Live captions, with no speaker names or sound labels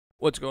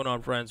What's going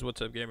on, friends? What's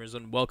up, gamers?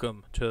 And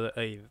welcome to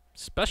a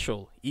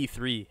special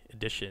E3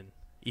 edition.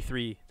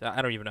 E3,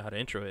 I don't even know how to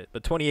intro it,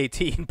 but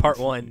 2018 part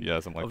 1 Yeah,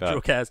 something like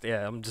of that. DRULcast.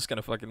 Yeah, I'm just going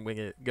to fucking wing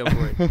it. Go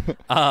for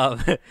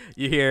it.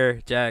 You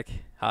hear Jack,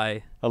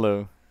 hi.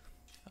 Hello.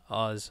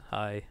 Oz,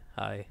 hi.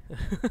 Hi.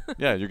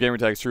 Yeah, your gamer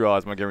tag's True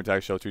Oz, my gamer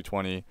tag show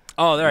 220.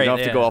 Oh, there You you don't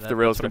have to go off the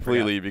rails that's what I forgot.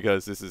 completely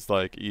because this is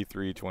like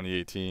E3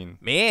 2018.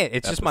 Man,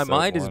 it's just my Episode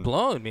mind is 1.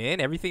 blown,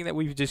 man. Everything that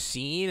we've just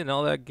seen and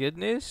all that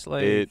goodness,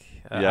 like,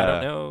 I yeah.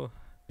 don't know.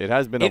 It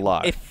has been a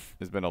lot.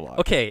 It's been a lot.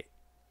 Okay,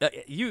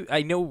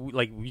 I know,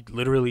 like, we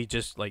literally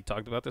just like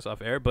talked about this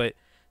off air, but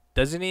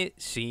doesn't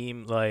it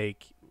seem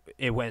like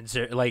it went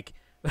like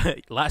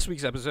last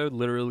week's episode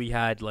literally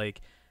had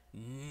like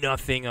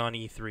nothing on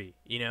E3,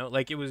 you know,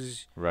 like it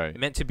was Right.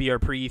 meant to be our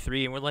pre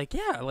E3, and we're like,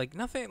 yeah, like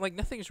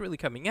nothing's really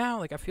coming out,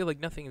 like I feel like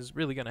nothing is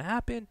really gonna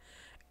happen,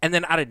 and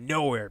then out of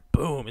nowhere,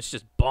 boom, it's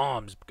just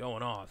bombs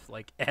going off,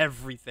 like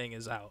everything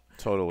is out,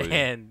 Totally.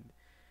 and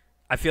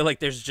I feel like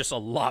there's just a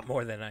lot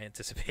more than I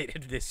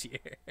anticipated this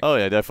year. Oh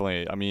yeah,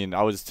 definitely. I mean,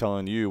 I was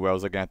telling you where I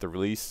was looking at the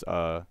release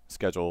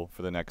schedule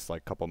for the next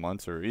like couple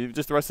months or even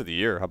just the rest of the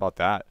year. How about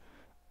that?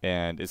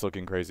 And it's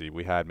looking crazy.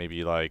 We had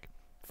maybe like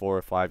 4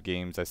 or 5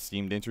 games that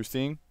seemed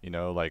interesting. You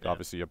know, like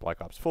obviously you have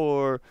Black Ops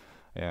 4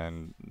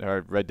 and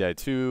Red Dead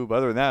 2. But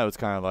other than that, it was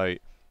kind of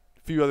like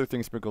a few other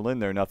things sprinkled in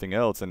there, nothing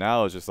else. And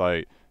now it's just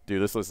like,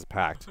 dude, this list is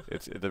packed.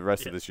 It's the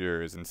rest of this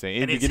year is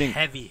insane. And it's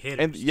heavy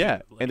hitters. And yeah,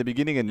 too, like. and the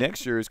beginning of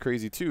next year is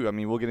crazy too. I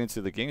mean, we'll get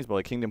into the games, but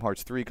like Kingdom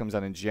Hearts 3 comes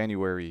out in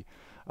January.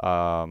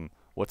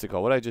 What's it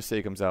called? What did I just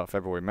say comes out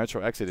February?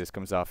 Metro Exodus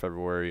comes out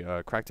February.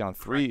 Crackdown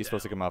 3 is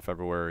supposed to come out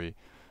February.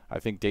 I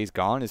think Days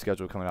Gone is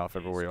scheduled coming out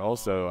February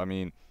also. I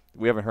mean,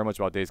 we haven't heard much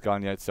about Days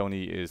Gone yet.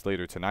 Sony is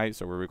later tonight,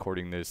 so we're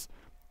recording this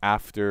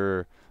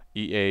after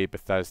EA,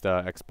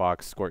 Bethesda,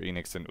 Xbox, Square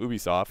Enix, and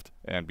Ubisoft,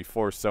 and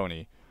before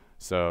Sony.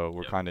 So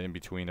we're kind of in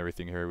between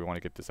everything here. We want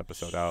to get this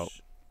episode out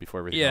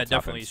before everything else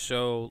Definitely. happens.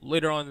 So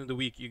later on in the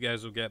week, you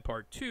guys will get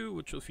part 2,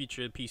 which will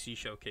feature PC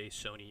Showcase,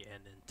 Sony,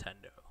 and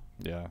Nintendo.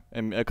 Yeah,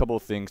 and a couple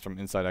of things from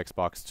inside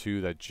Xbox too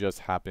that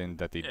just happened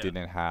that they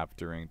didn't have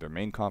during their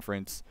main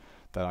conference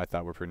that I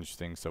thought were pretty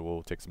interesting. So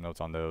we'll take some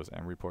notes on those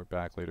and report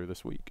back later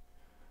this week.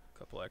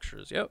 Couple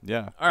extras. Yep.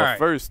 Yeah. All but right.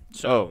 first,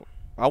 So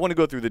I want to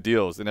go through the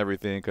deals and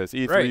everything because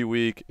E3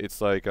 week,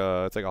 it's like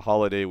a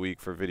holiday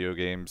week for video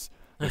games.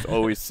 There's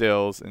always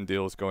sales and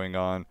deals going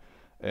on,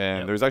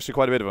 and there's actually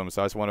quite a bit of them.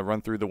 So I just want to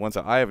run through the ones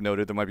that I have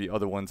noted. There might be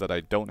other ones that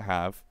I don't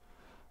have,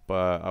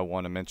 but I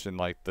want to mention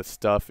like the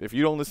stuff. If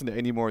you don't listen to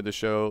any more of the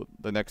show,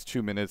 the next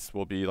 2 minutes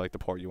will be like the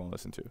part you want to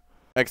listen to.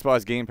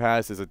 Xbox Game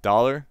Pass is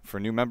 $1 for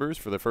new members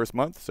for the first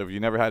month. So if you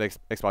never had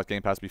Xbox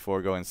Game Pass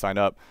before, go and sign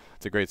up.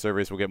 It's a great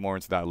service. We'll get more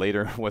into that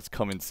later. What's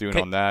coming soon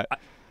on that?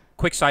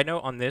 Quick side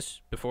note on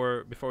this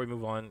before we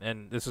move on,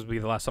 and this will be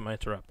the last time I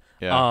interrupt.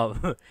 Yeah.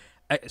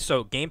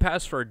 So Game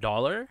Pass for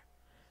 $1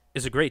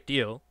 is a great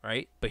deal,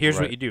 right? But here's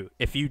what you do: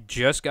 if you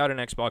just got an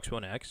Xbox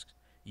One X,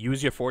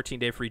 use your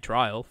 14-day free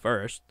trial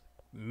first.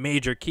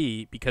 Major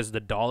key, because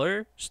the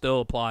 $1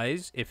 still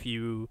applies if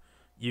you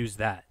use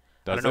that.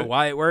 I don't know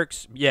why it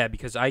works. Yeah,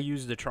 because I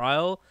used the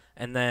trial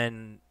and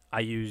then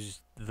I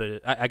used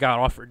I got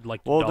offered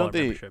like the $1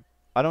 membership.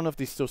 I don't know if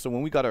they still. So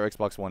when we got our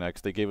Xbox One X,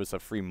 they gave us a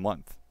free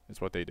month.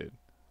 Is what they did.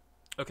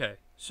 Okay,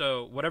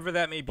 so whatever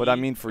that may be. But I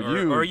mean, for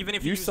you, or even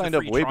if you signed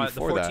up way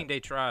before that. The 14-day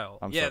trial.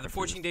 I'm yeah, so the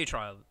confused. 14-day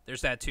trial.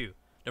 There's that too.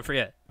 Don't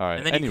forget. All right.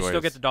 And then you can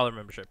still get the $1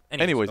 membership.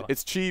 Anyways,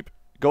 it's cheap.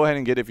 Go ahead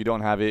and get it if you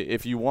don't have it.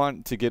 If you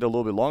want to get a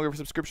little bit longer of a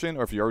subscription,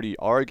 or if you already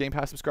are a Game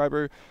Pass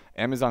subscriber,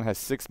 Amazon has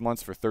 6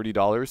 months for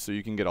 $30, so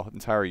you can get an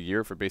entire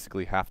year for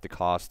basically half the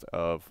cost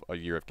of a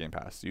year of Game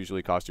Pass. It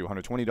usually costs you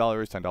 $120,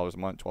 $10 a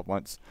month, 12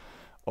 months.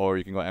 Or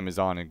you can go to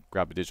Amazon and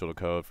grab a digital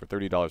code for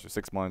 $30 for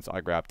 6 months. I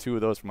grabbed 2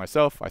 of those for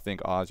myself. I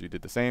think, Oz, you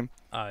did the same.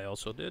 I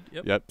also did.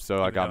 Yep.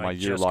 So I got my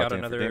year locked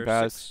in for Game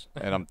Pass, 6.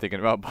 and I'm thinking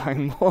about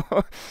buying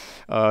more.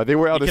 They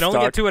were out of stock. You can only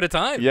get 2 at a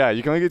time. Yeah,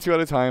 you can only get 2 at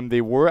a time.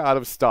 They were out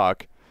of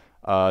stock.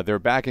 They're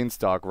back in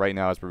stock right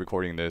now as we're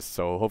recording this.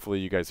 So hopefully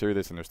you guys hear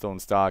this and they're still in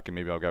stock, and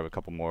maybe I'll grab a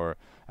couple more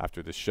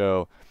after the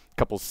show.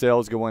 Couple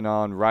sales going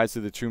on. Rise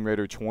of the Tomb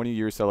Raider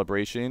 20-year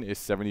celebration is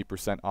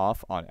 70%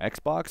 off on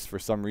Xbox. For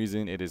some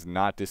reason, it is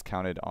not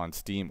discounted on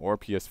Steam or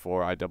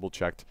PS4. I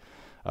double-checked.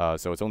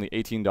 So it's only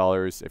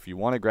 $18. If you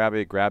want to grab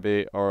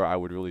it, or I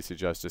would really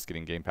suggest just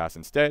getting Game Pass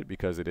instead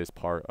because it is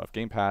part of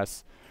Game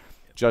Pass.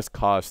 Just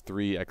Cause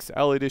 3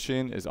 XL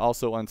Edition is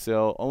also on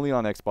sale, only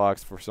on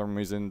Xbox for some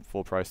reason,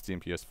 full price Steam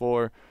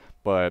PS4.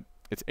 But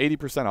it's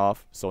 80%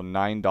 off, so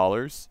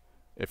 $9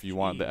 if you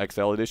want the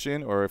XL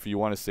Edition, or if you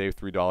want to save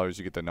 $3,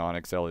 you get the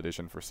non-XL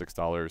Edition for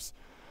 $6.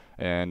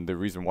 And the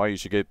reason why you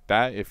should get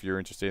that, if you're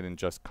interested in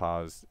Just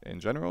Cause in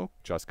general,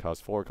 Just Cause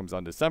 4 comes out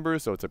in December,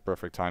 so it's a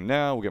perfect time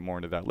now. We'll get more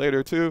into that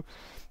later too.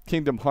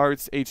 Kingdom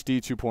Hearts HD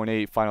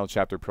 2.8 Final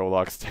Chapter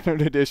Prologue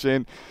Standard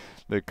Edition,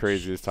 the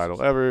craziest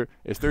title ever.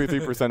 It's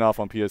 33%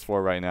 off on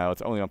PS4 right now.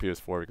 It's only on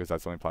PS4 because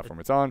that's the only platform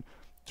it's on.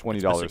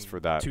 $20 for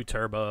that. 2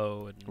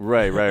 turbo. And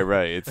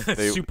Right. It's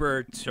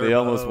super turbo. They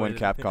almost went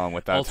Capcom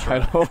with that Ultra.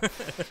 title.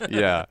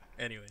 Yeah.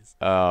 Anyways.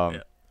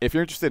 Yeah. if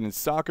you're interested in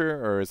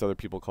soccer, or as other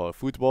people call it,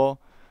 football,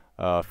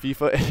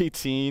 FIFA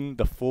 18,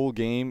 the full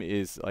game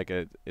is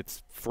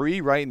it's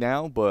free right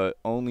now, but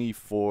only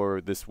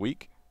for this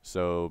week.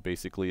 So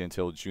basically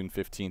until June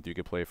 15th, you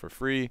can play for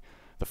free.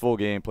 The full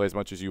game, play as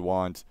much as you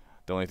want.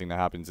 The only thing that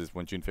happens is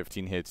when June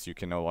 15 hits, you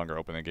can no longer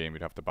open the game.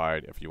 You'd have to buy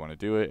it if you want to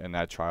do it. And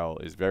that trial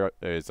is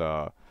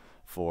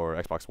for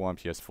Xbox One,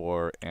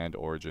 PS4, and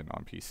Origin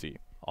on PC.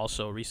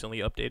 Also recently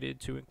updated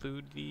to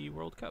include the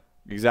World Cup.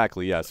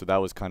 Exactly, yeah. So that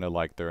was kind of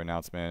like their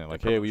announcement,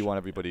 like, hey, we want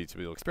everybody to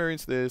be able to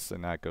experience this,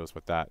 and that goes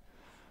with that.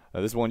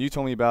 This one you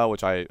told me about,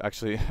 which I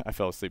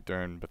fell asleep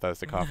during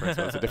Bethesda conference.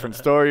 So it's a different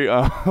story.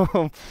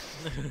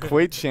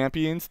 Quake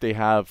Champions, they're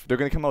going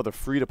to come out with a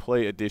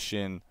free-to-play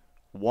edition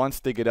once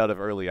they get out of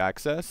early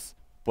access,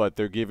 but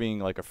they're giving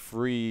like a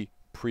free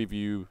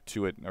preview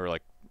to it, or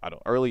like, I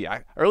don't know,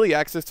 early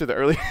access to the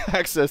early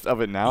access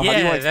of it now. Yeah, how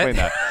do you want to explain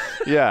that?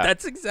 Yeah,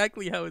 that's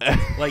exactly how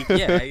it's like.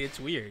 Yeah, it's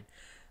weird.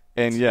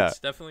 And it's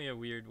definitely a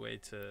weird way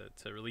to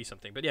release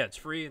something. But yeah, it's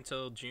free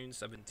until June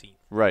 17th.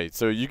 Right.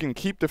 So you can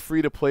keep the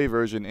free-to-play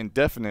version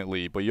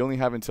indefinitely, but you only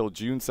have until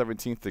June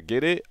 17th to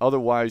get it.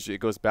 Otherwise, it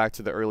goes back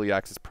to the early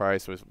access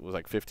price, which was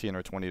like $15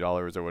 or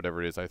 $20 or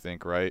whatever it is, I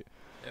think, right?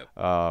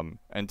 Yep.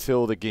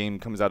 Until the game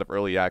comes out of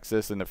early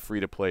access and the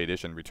free-to-play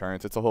edition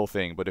returns. It's a whole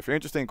thing. But if you're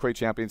interested in Quake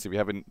Champions, if you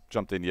haven't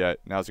jumped in yet,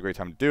 now's a great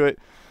time to do it.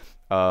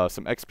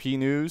 Some XP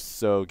news.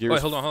 So Gears.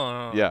 Wait, hold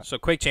on. Yeah. So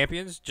Quake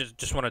Champions,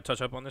 just want to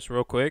touch up on this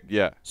real quick.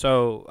 Yeah.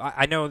 So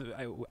I know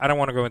I don't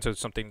want to go into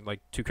something like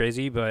too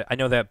crazy, but I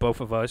know that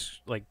both of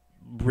us like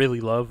really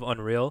love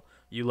Unreal.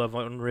 You love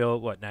Unreal,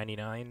 what,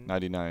 99?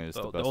 99 is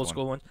the best the old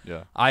school one.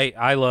 Yeah.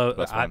 I love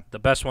the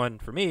best one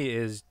for me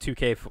is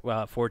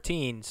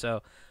 2K14.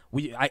 So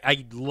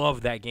I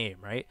love that game,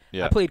 right?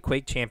 Yeah. I played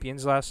Quake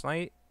Champions last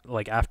night,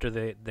 like after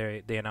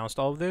they announced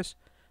all of this.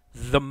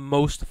 The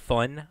most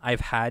fun I've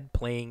had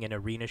playing an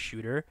arena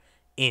shooter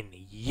in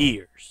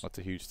years. That's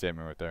a huge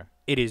statement right there.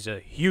 It is a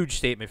huge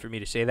statement for me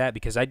to say that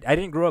because I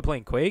didn't grow up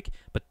playing Quake,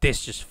 but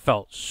this just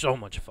felt so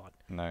much fun.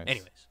 Nice.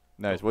 Anyways.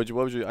 Nice. What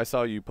was your? I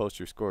saw you post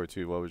your score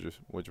too. What was your?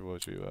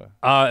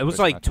 It was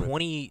like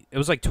 20. It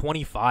was like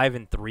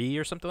 25-3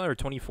 or something, or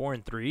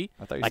 24-3.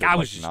 I thought you like said I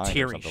was just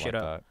tearing like shit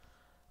that. up.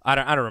 I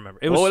don't remember.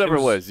 It was whatever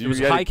it was. It was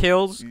high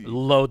kills,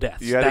 low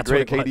deaths. You had a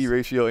great KD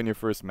ratio in your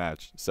first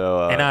match.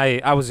 So and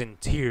I was in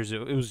tears.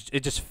 It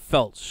just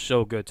felt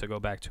so good to go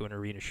back to an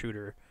arena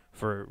shooter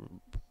for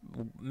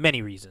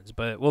many reasons,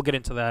 but we'll get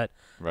into that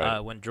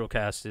when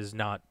DRULcast is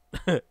not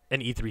an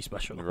E3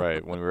 special.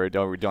 Right, when we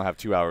don't have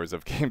 2 hours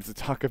of games to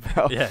talk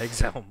about. Yeah,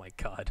 exactly. Oh my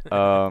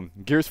god.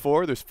 Gears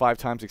 4, there's 5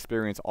 times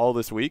experience all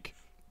this week.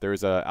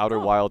 There's a Outer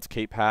Wilds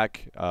Cape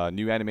Pack.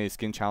 New animated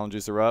skin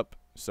challenges are up.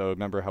 So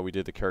remember how we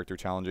did the character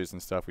challenges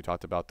and stuff? We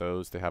talked about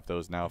those. They have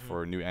those now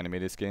for new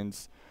animated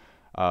skins.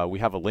 We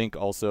have a link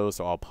also,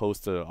 so I'll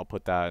put that we'll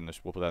put that in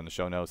the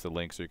show notes, the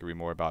link, so you can read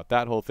more about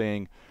that whole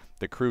thing.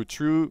 The Crew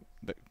 2.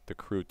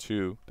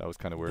 That was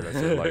kind of weird. I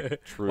said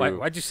like true.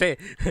 Why'd you say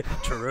it?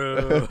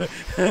 True?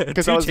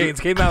 Because 2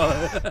 Chainz came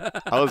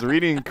out. I was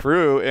reading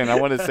Crew and I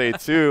wanted to say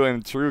 2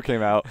 and True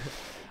came out.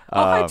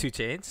 Hi 2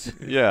 Chainz.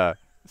 Yeah.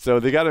 So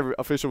they got an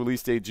official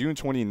release date June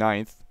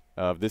 29th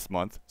of this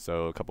month,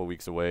 so a couple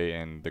weeks away,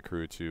 and The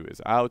Crew 2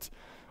 is out.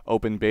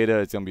 Open beta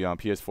is going to be on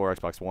PS4,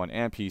 Xbox One,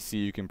 and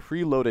PC. You can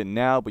preload it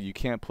now, but you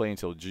can't play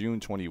until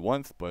June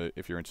 21st. But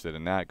if you're interested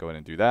in that, go ahead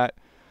and do that.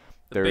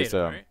 There's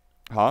right?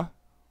 Huh?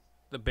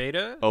 The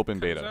beta? Open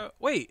beta. Out?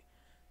 Wait.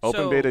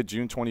 Open beta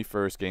June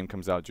 21st. Game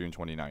comes out June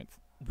 29th.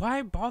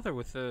 Why bother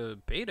with the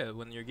beta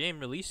when your game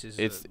releases?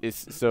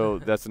 It's so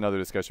that's another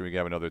discussion we can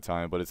have another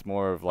time. But it's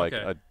more of like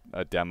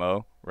a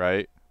demo,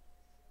 right?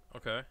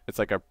 Okay. It's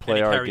like a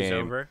play our game.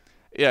 Over?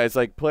 Yeah, it's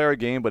like play our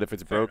game, but if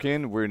it's Fair broken,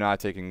 enough. we're not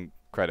taking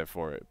credit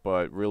for it.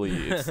 But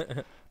really,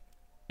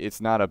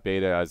 it's not a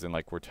beta as in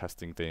like we're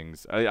testing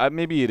things.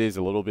 Maybe it is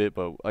a little bit,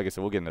 but like I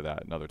said, we'll get into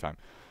that another time.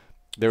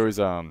 There was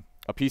a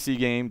PC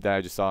game that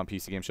I just saw on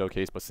PC Game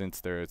Showcase, but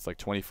since it's like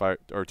 25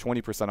 or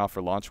 20% off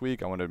for launch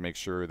week, I wanted to make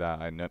sure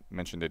that I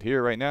mentioned it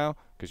here right now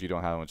because you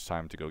don't have much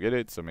time to go get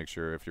it. So make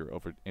sure if you're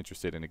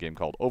interested in a game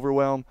called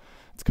Overwhelm,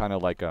 it's kind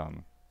of like oh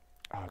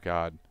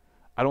god.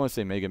 I don't want to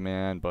say Mega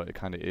Man, but it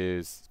kind of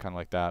is. It's kind of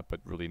like that, but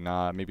really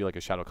not. Maybe like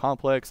a Shadow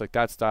Complex, like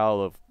that style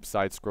of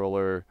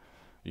side-scroller,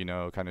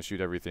 kind of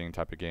shoot everything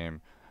type of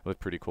game. It looked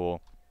pretty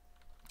cool.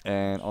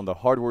 And on the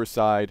hardware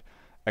side,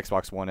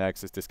 Xbox One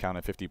X is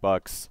discounted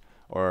 $50.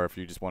 Or if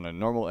you just want a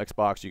normal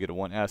Xbox, you get a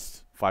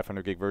 1S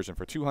 500 gig version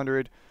for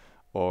 $200,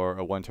 or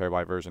a 1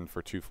 terabyte version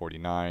for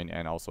 $249,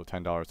 and also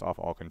 $10 off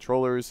all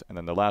controllers. And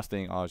then the last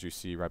thing, as you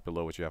see right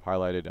below what you have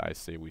highlighted,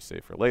 we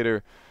save for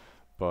later.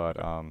 But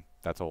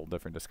that's a whole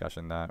different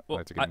discussion that I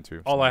like to get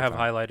into. All I have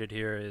highlighted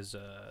here is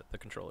the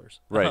controllers.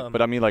 Right, but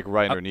I mean like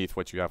right underneath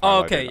what you have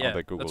highlighted on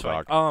the Google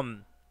Doc.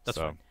 That's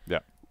fine. Yeah.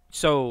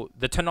 So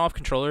the 10 off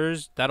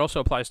controllers, that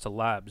also applies to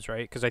labs,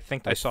 right? Because I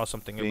think I saw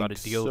something about a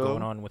deal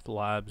going on with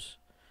labs.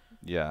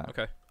 Yeah.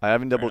 Okay. I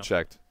haven't double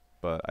checked,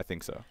 but I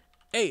think so.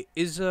 Hey,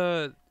 is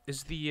the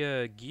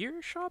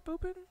gear shop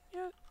open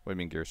yet? What do you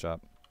mean gear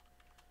shop?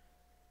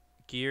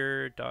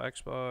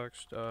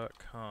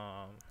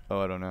 gear.xbox.com. Oh,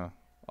 I don't know.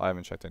 I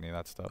haven't checked any of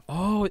that stuff.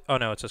 Oh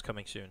no, it says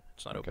coming soon.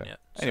 It's not open yet.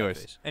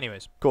 Anyways.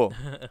 Cool.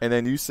 And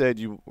then you said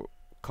you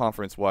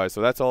conference-wise,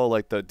 so that's all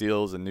like the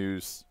deals and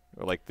news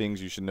or like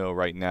things you should know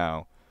right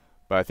now.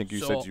 But I think you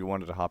said you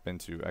wanted to hop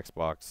into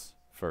Xbox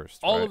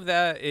first. All right? of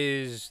that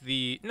is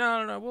the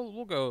no.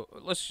 We'll go.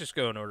 Let's just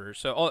go in order.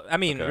 So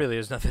really,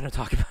 there's nothing to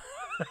talk about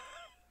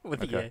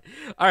with EA.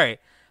 All right.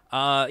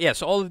 Yeah.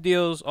 So all the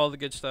deals, all the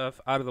good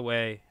stuff out of the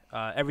way.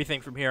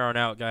 Everything from here on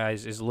out,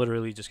 guys, is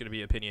literally just going to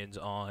be opinions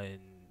on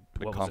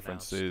the what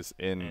conferences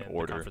in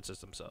order. The conferences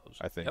themselves.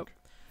 I think. Yep.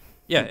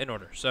 Yeah, in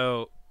order.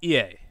 So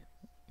EA.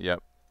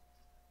 Yep.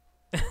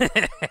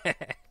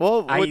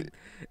 Well,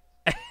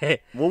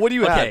 what do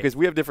you have? Because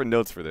we have different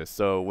notes for this.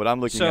 So what I'm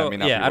looking at may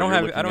not be what I don't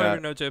have your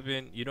notes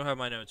open. You don't have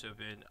my notes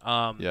open.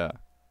 Yeah.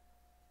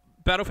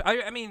 Battlefield.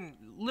 I mean,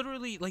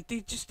 literally, like they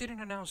just didn't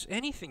announce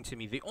anything to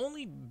me. They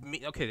only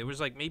there was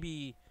like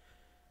maybe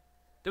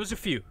there was a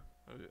few.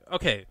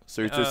 Okay.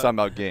 So you're just talking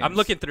about games. I'm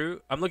looking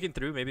through.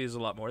 Maybe there's a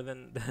lot more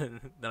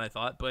than I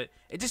thought, but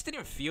it just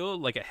didn't feel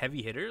like a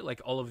heavy hitter like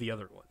all of the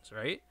other ones,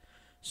 right?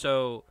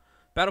 So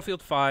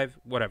Battlefield 5,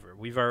 whatever.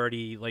 We've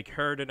already like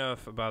heard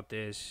enough about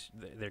this.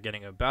 They're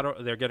getting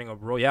a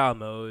Royale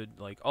mode,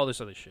 like all this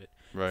other shit.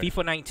 Right.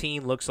 FIFA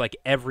 19 looks like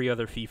every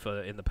other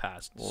FIFA in the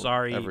past. Well,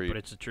 Sorry, but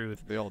it's the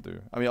truth. They all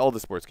do. I mean, all the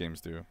sports games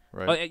do,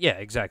 right? Oh, yeah,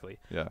 exactly.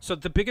 Yeah. So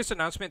the biggest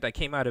announcement that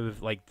came out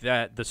of like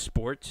the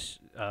sports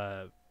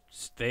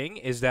thing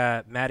is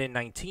that Madden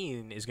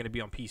 19 is going to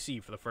be on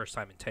PC for the first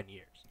time in 10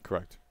 years.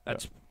 Correct.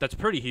 That's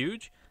pretty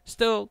huge.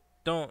 Still,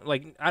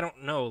 I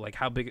don't know like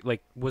how big,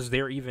 like was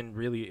there even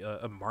really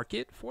a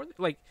market for it?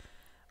 Like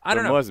I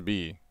don't know. There must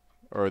be,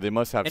 or they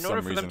must have some reason. In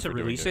order for them to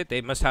release it,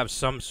 they must have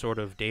some sort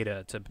of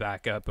data to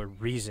back up a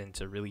reason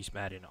to release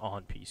Madden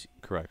on PC.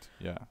 Correct.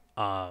 Yeah.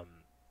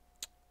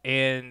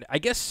 And I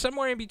guess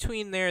somewhere in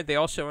between there, they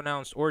also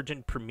announced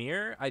Origin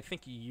Premiere. I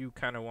think you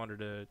kind of wanted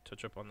to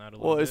touch up on that a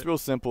little bit. Well, it's real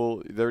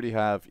simple. They already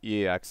have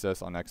EA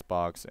Access on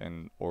Xbox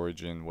and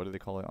Origin. What do they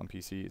call it on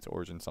PC? It's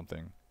Origin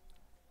something.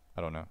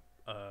 I don't know.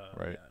 Right. Yeah,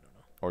 I don't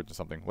know. Origin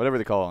something. Whatever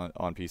they call it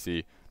on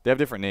PC. They have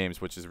different names,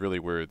 which is really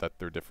weird that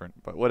they're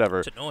different. But whatever.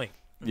 It's annoying.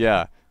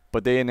 Yeah.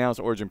 But they announced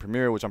Origin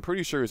Premiere, which I'm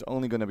pretty sure is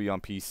only going to be on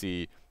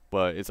PC.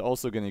 But it's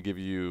also going to give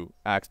you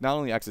not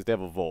only access, they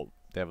have a vault.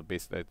 They have a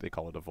base, they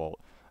call it a vault.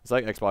 It's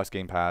like Xbox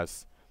Game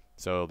Pass,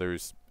 so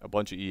there's a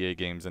bunch of EA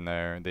games in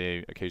there.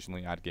 They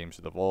occasionally add games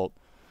to the vault,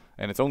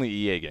 and it's only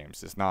EA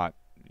games. It's not,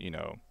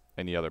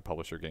 any other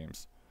publisher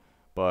games.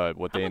 But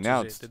what they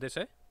announced, did they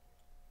say?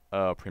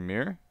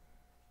 Premiere?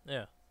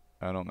 Yeah.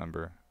 I don't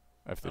remember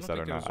if they said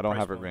or not. I I don't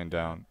have it written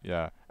down.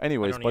 Yeah.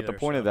 Anyways, but the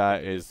point of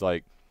that is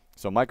like,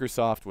 so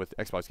Microsoft with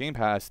Xbox Game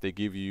Pass, they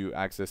give you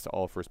access to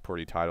all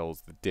first-party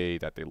titles the day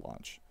that they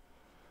launch.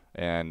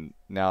 And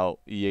now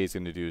EA is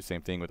going to do the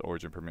same thing with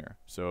Origin Premiere.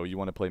 So you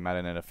want to play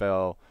Madden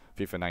NFL,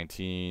 FIFA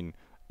 19,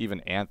 even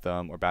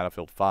Anthem or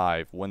Battlefield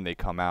 5 when they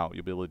come out.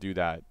 You'll be able to do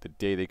that the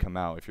day they come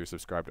out if you're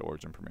subscribed to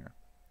Origin Premiere.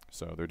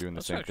 So they're doing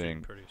the same thing.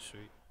 That's pretty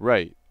sweet.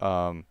 Right.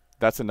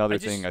 That's another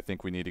thing I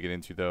think we need to get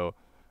into though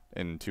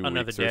in 2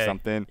 weeks or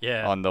something.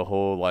 Yeah. On the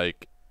whole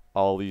like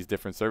all these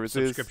different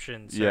services.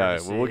 Subscription services. Yeah,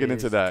 we'll get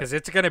into that. Because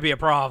it's going to be a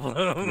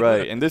problem.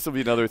 Right. And this will be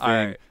another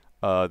thing.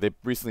 Right. They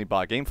recently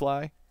bought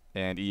GameFly.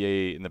 And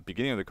EA, in the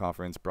beginning of the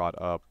conference,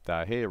 brought up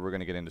that, hey, we're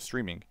going to get into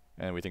streaming,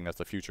 and we think that's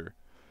the future.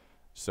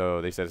 So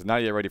they said it's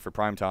not yet ready for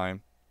prime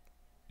time,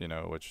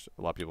 which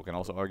a lot of people can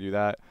also argue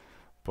that.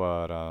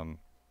 But,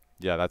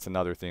 yeah, that's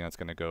another thing that's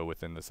going to go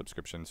within the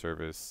subscription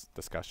service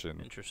discussion.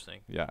 Interesting.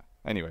 Yeah.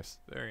 Anyways.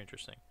 Very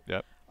interesting.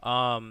 Yep.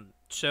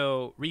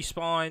 So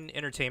Respawn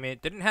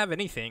Entertainment didn't have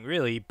anything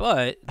really,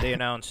 but they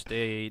announced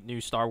a new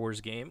Star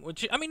Wars game,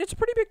 which I mean it's a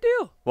pretty big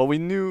deal. Well, we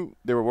knew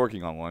they were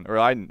working on one, or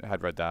I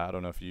had read that. I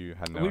don't know if you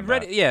had known. We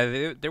read it.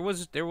 Yeah, there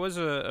was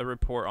a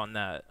report on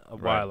that a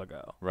while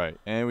ago. Right,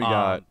 and we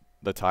got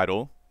the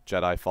title,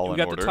 Jedi Fallen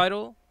Order. We got the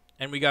title,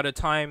 and we got a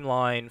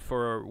timeline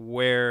for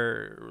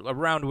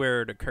around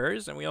where it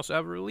occurs, and we also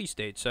have a release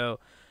date. So.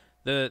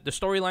 The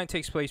storyline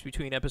takes place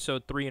between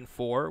episode 3 and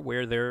 4,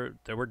 where there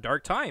were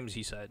dark times.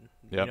 He said,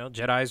 yep.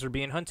 Jedis are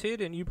being hunted,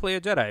 and you play a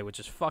Jedi,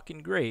 which is fucking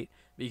great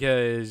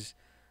because,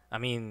 I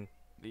mean,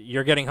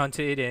 you're getting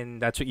hunted,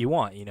 and that's what you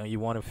want. You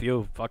want to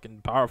feel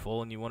fucking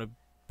powerful, and you want to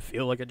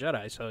feel like a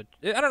Jedi. So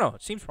I don't know.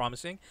 It seems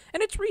promising,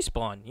 and it's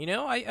Respawn.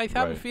 I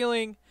have a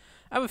feeling.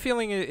 I have a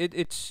feeling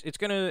it's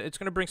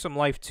gonna bring some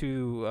life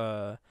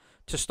to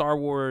Star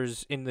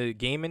Wars in the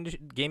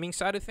gaming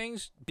side of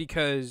things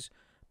because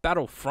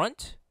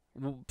Battlefront.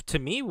 To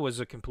me,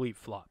 was a complete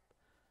flop.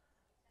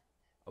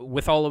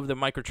 With all of the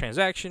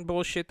microtransaction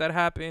bullshit that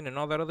happened and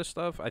all that other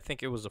stuff, I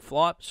think it was a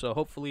flop. So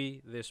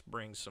hopefully, this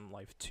brings some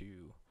life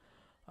to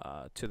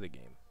the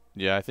game.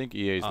 Yeah, I think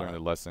EA's learned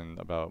a lesson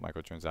about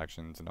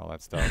microtransactions and all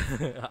that stuff.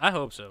 I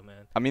hope so,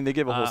 man. I mean, they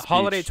gave a whole speech.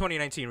 Holiday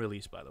 2019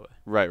 release, by the way.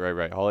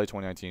 Right. Holiday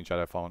 2019,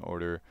 Jedi Fallen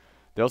Order.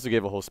 They also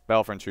gave a whole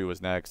Battlefront 2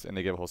 was next, and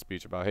they gave a whole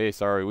speech about, hey,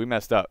 sorry, we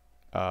messed up.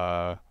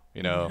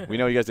 We know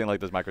you guys didn't like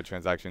those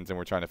microtransactions, and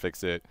we're trying to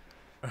fix it.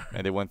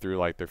 And they went through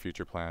like their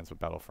future plans with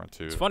Battlefront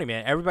 2. It's funny,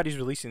 man. Everybody's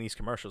releasing these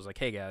commercials like,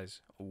 hey,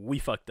 guys, we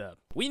fucked up.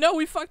 We know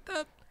we fucked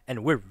up,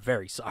 and we're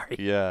very sorry.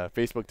 Yeah,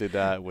 Facebook did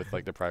that with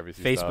like the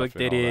privacy stuff. Facebook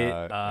did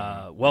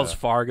it. Wells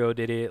Fargo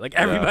did it. Like,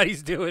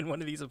 everybody's doing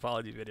one of these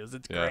apology videos.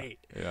 It's great.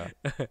 Yeah.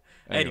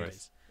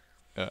 Anyways.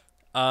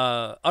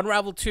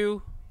 Unravel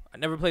 2. I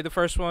never played the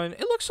first one.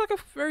 It looks like a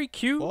very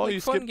cute,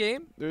 fun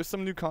game. There's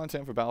some new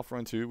content for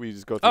Battlefront 2. We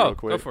just go through real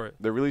quick. Go for it.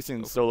 They're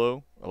releasing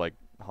Solo, like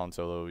Han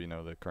Solo,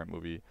 the current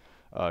movie.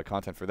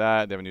 Content for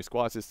that. They have a new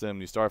squad system,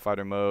 new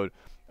starfighter mode,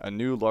 a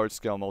new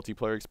large-scale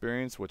multiplayer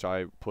experience, which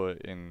I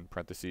put in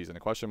parentheses and a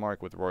question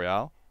mark with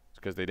Royale,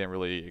 because they didn't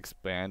really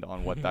expand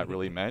on what that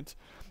really meant.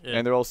 Yeah.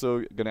 And they're also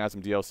going to add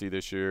some DLC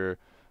this year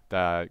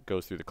that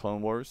goes through the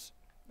Clone Wars.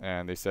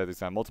 And they said it's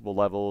got multiple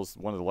levels,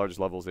 one of the largest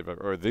levels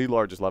the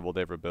largest level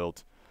they've ever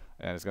built.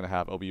 And it's going to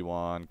have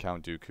Obi-Wan,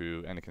 Count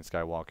Dooku, Anakin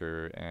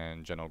Skywalker,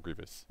 and General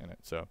Grievous in it.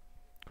 So,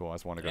 cool. I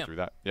just want to go through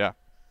that. Yeah.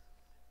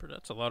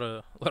 That's a lot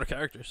of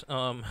characters.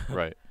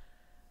 Right.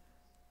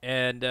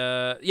 And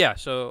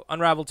so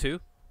Unravel 2,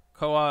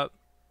 co-op,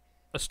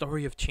 a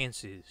story of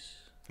chances.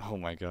 Oh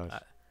my gosh.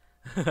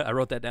 I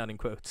wrote that down in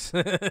quotes.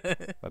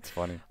 That's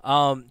funny.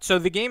 So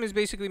the game is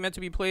basically meant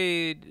to be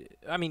played.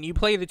 I mean, you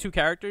play the two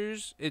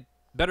characters. It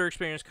better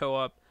experience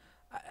co-op.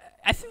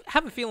 I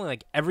have a feeling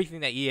like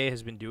everything that EA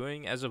has been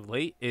doing as of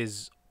late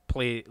is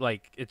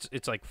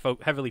it's like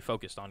heavily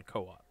focused on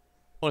co-op.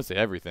 I want to say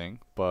everything,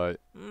 but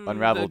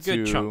Unravel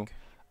 2 chunk.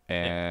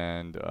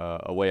 And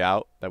A Way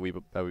Out that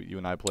you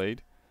and I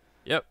played.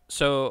 Yep.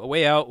 So A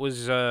Way Out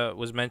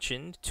was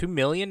mentioned. 2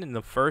 million in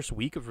the first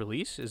week of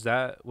release. Was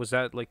that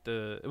like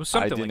it was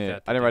something like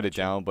that? I didn't write it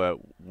down, but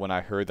when I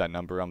heard that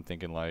number, I'm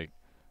thinking like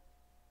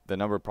the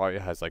number probably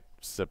has like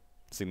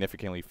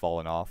significantly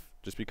fallen off,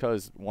 just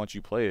because once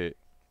you play it,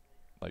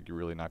 like you're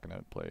really not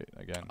gonna play it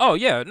again. Oh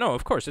yeah, no,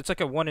 of course, it's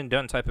like a one and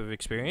done type of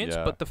experience.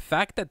 Yeah. But the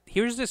fact that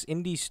here's this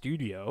indie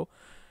studio,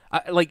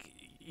 like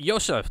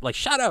Yosef, like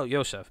shout out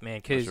Yosef, man,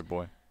 because that's your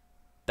boy.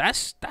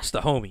 That's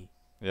the homie.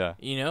 Yeah.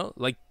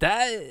 Like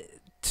that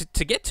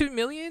to get 2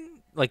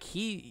 million, like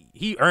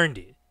he earned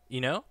it.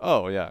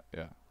 Oh yeah.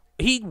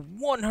 He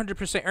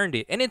 100% earned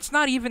it, and it's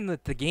not even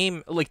that the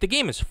game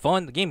is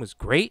fun. The game was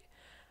great.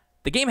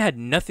 The game had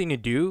nothing to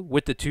do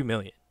with the 2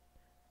 million.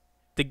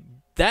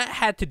 That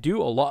had to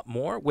do a lot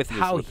more with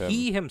how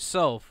he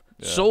himself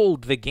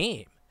sold the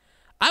game.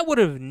 I would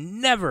have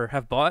never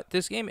have bought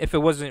this game if it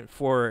wasn't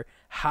for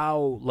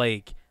how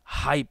like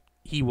hype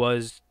he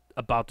was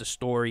about the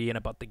story and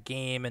about the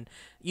game and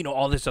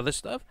all this other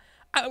stuff.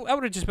 I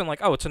would have just been like,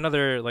 oh, it's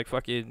another like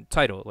fucking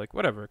title, like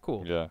whatever,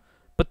 cool. Yeah.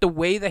 But the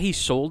way that he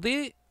sold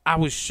it, I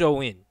was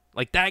so in.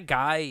 Like that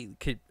guy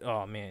could,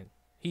 oh man,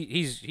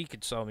 he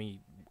could sell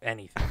me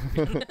anything.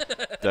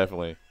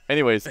 Definitely.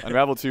 Anyways,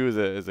 Unravel 2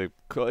 is a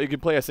you can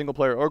play a single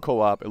player or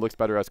co-op. It looks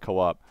better as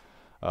co-op.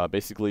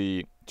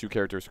 Basically, two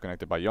characters are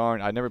connected by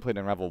yarn. I never played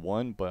Unravel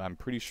 1, but I'm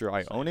pretty sure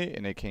I own it,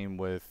 and it came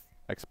with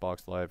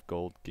Xbox Live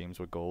Gold, Games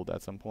with Gold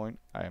at some point.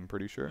 I am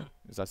pretty sure.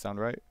 Does that sound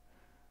right?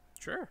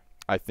 Sure.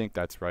 I think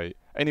that's right.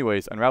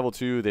 Anyways, Unravel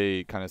 2,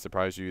 they kind of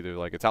surprised you. They're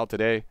like, it's out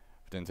today.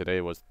 Then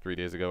today was 3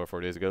 days ago or 4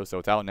 days ago, so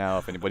it's out now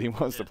if anybody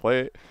wants to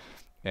play it.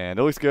 And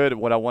it looks good.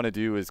 What I want to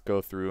do is go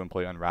through and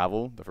play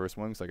Unravel, the first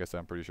one, because like I said,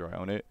 I'm pretty sure I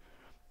own it.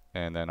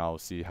 And then I'll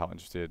see how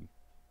interested,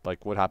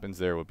 like what happens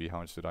there would be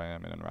how interested I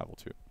am in Unravel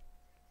 2.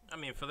 I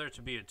mean, for there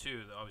to be a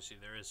 2, obviously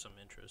there is some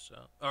interest.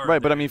 So.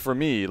 Right, but I mean, for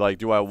me, like,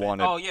 do I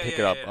want to pick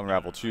it up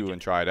Unravel 2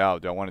 and try it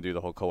out? Do I want to do the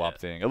whole co-op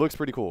thing? It looks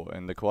pretty cool,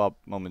 and the co-op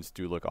moments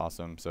do look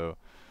awesome, so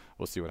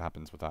we'll see what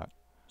happens with that.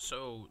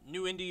 So,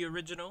 new indie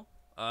original,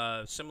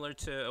 similar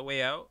to A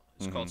Way Out.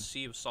 It's called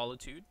Sea of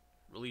Solitude.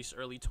 Released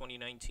early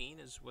 2019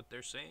 is what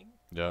they're saying.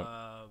 Yeah.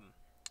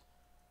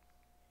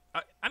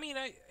 I mean,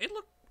 it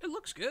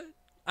looks good.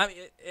 I mean,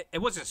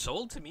 it wasn't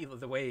sold to me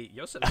the way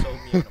Yosef sold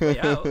me on A Way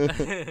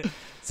Out.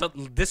 So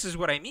this is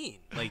what I mean.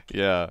 Like,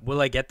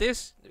 will I get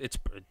this? It's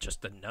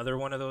just another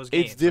one of those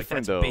games. It's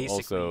different though,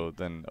 also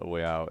than A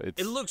Way Out.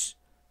 It looks,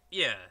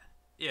 yeah.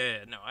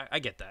 No, I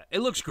get that. It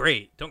looks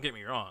great. Don't get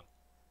me wrong.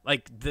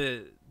 Like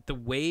the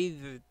way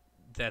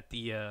that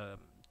the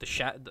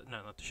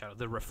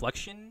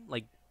reflection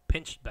like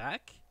pinched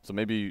back. So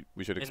maybe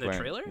we should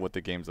explain what the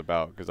game's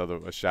about, because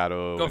a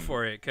shadow. Go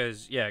for it.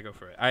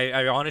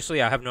 I honestly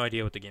have no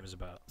idea what the game is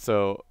about.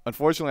 So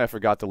unfortunately, I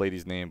forgot the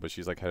lady's name, but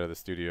she's like head of the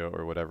studio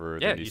or whatever.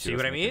 Yeah, you see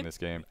what I mean? In this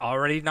game,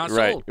 already not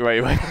sold.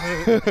 Right.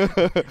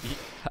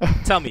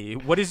 Tell me,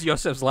 what is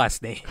Yosef's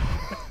last name?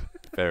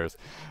 Fairs.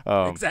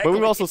 Exactly. But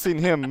we've also seen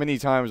him many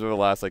times over the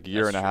last like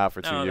year and a half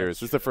or 2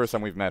 years. This is the true. first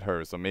time we've met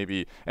her, so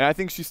maybe. And I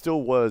think she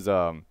still was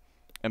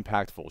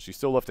impactful. She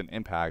still left an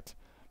impact,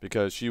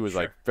 because she was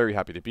like very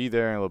happy to be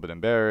there and a little bit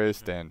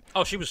embarrassed and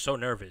she was so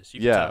nervous.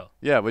 You could tell.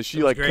 Yeah, but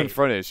she like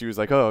confronted. She was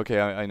like, "Oh,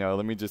 okay, I know.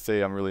 Let me just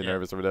say I'm really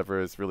nervous or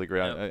whatever. It's really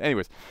great."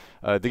 Anyways,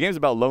 the game's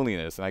about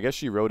loneliness, and I guess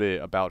she wrote it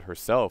about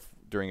herself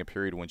during a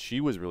period when she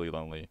was really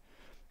lonely,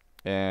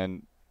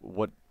 and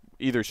what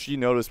either she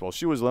noticed while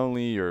she was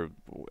lonely or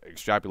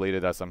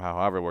extrapolated that somehow.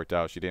 However it worked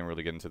out, she didn't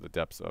really get into the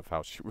depths of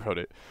how she wrote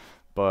it,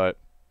 but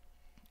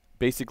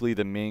basically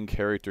the main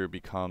character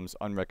becomes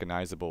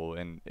unrecognizable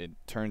and it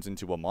turns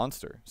into a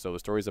monster. So the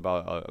story's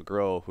about a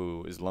girl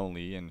who is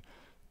lonely and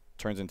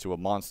turns into a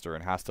monster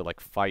and has to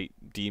like fight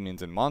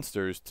demons and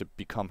monsters to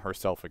become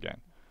herself again.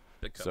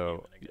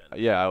 So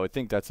yeah, I would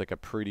think that's like a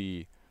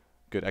pretty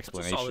good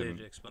explanation. That's a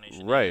solid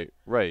explanation. Right,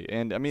 right.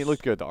 And I mean, it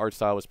looked good. The art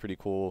style was pretty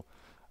cool.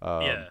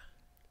 Yeah.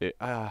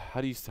 How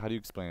do you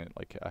explain it?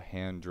 Like a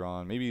hand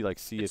drawn, maybe like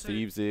Sea of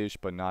Thieves ish,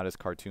 but not as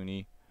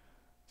cartoony.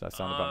 Does that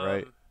sound about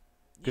right?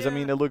 Because yeah. I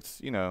mean, it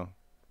looks, you know.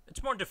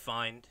 It's more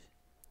defined.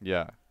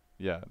 Yeah,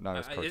 yeah, not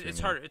as cartoony.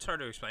 It's hard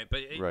to explain,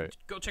 but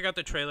go check out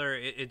the trailer.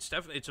 It's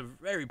a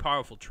very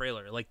powerful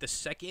trailer. Like the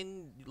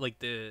second, like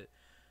the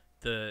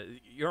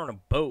you're on a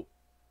boat.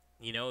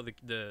 You know,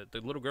 the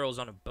little girl is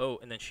on a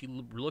boat, and then she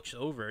looks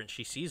over and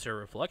she sees her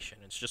reflection.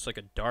 It's just like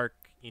a dark,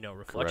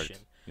 reflection.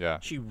 Correct. Yeah.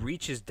 She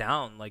reaches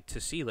down, like, to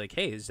see, like,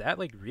 hey, is that,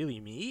 like, really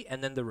me?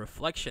 And then the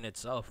reflection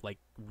itself, like,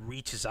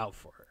 reaches out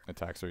for her.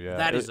 Attacks her, yeah.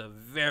 That is a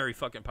very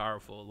fucking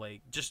powerful,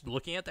 like, just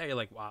looking at that, you're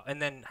like, wow.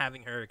 And then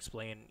having her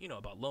explain,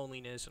 about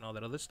loneliness and all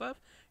that other stuff,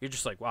 you're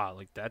just like, wow,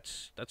 like,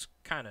 that's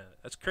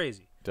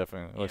crazy.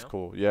 Definitely. It looks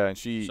cool. Yeah, and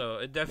So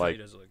it definitely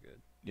does look good.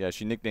 Yeah,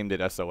 she nicknamed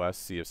it SOS,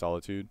 Sea of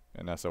Solitude,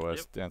 and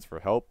SOS stands for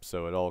help,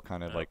 so it all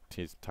kind of, like,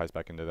 ties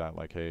back into that,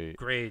 like, hey.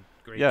 Great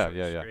choice,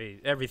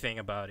 great. Everything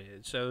about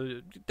it. So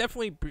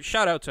definitely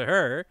shout out to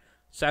her.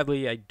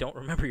 Sadly, I don't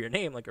remember your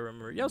name like I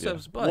remember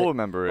Yosef's, but we'll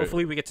remember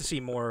hopefully we get to see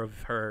more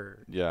of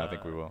her. Yeah, I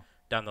think we will.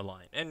 Down the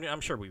line. And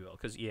I'm sure we will,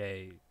 because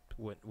EA,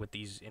 with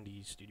these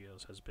indie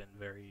studios, has been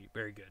very,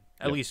 very good.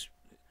 At least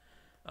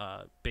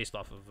based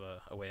off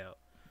of A Way Out.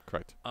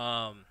 Correct.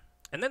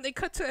 And then they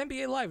cut to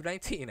NBA Live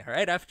 19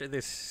 right after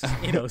this,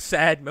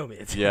 sad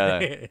moment. Yeah,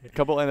 a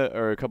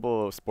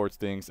couple of sports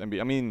things. I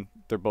mean,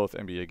 they're both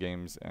NBA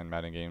games and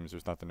Madden games.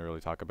 There's nothing to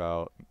really talk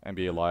about.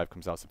 NBA Live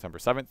comes out September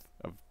 7th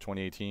of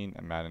 2018,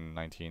 and Madden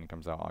 19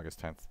 comes out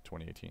August 10th,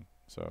 2018.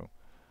 So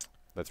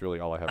that's really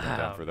all I have written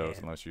down for those,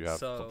 unless you have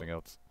something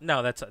else.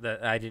 No, that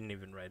I didn't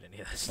even write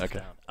any of that stuff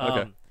down.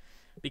 Okay.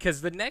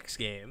 Because the next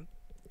game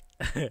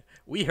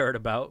we heard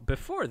about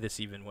before this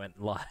even went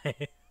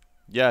live.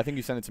 Yeah, I think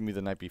you sent it to me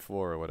the night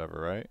before or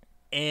whatever, right?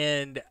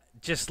 And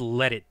just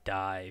let it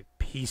die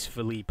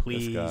peacefully,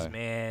 please,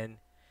 man.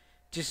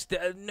 Just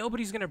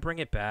nobody's gonna bring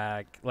it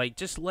back. Like,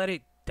 just let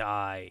it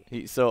die.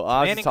 So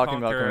Oz is talking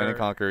about Command &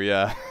 Conquer,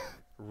 yeah.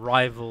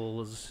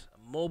 Rivals,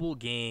 mobile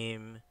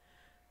game,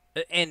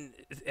 and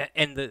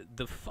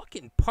the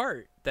fucking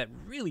part that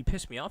really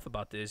pissed me off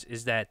about this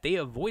is that they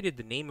avoided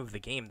the name of the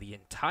game the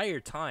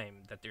entire time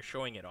that they're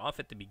showing it off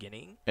at the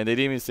beginning. And they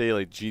didn't even say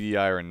like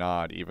GDI or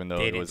not, even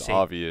though it was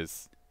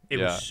obvious. It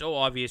was so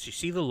obvious. You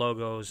see the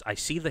logos. I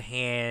see the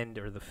hand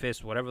or the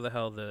fist, whatever the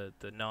hell the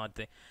nod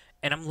thing.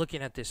 And I'm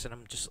looking at this, and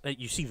I'm just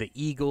you see the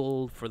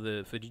eagle for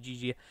the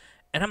GG,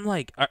 and I'm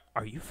like,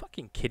 are you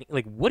fucking kidding?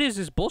 Like, what is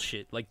this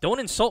bullshit? Like, don't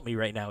insult me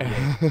right now.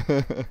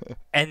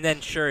 And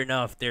then, sure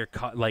enough, they're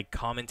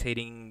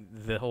commentating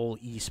the whole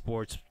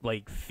esports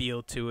like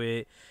feel to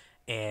it,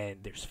 and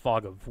there's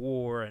fog of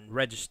war and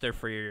register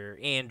for your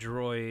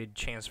Android,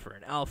 chance for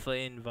an alpha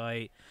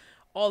invite,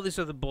 all this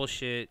other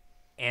bullshit,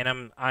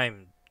 and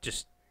I'm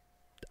just.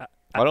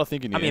 I don't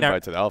think you need an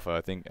invite to the alpha.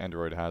 I think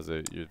Android has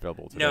it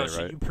available today, no, right?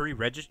 so you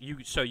pre-register.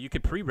 You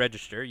could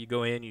pre-register. You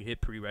go in, you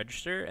hit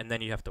pre-register, and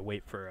then you have to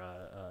wait for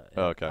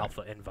an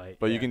alpha invite.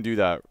 But you can do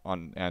that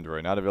on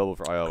Android. Not available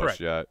for iOS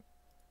yet.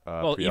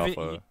 Well,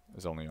 pre-alpha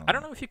is only on. I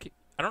don't know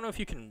if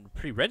you can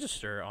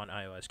pre-register on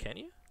iOS. Can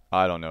you?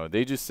 I don't know.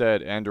 They just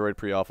said Android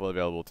pre-alpha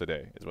available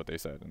today, is what they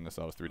said, and this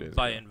was 3 days ago.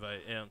 By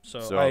invite, yeah.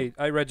 So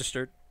I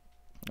registered.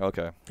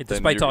 Okay.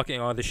 Despite talking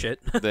all this shit.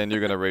 Then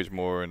you're gonna rage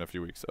more in a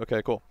few weeks.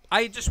 Okay, cool.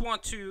 I just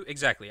want to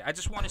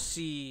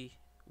see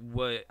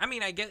what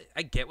I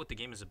get what the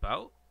game is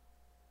about.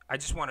 I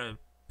just want to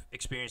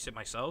experience it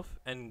myself,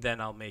 and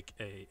then I'll make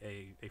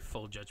a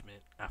full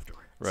judgment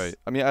afterwards. Right.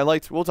 I mean,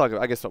 we'll talk.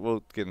 I guess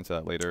we'll get into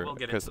that later.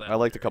 Because I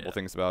liked a couple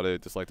things about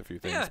it, disliked a few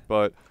things. Yeah.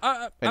 But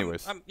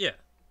anyways.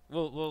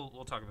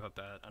 We'll talk about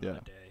that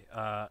another day.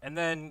 And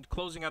then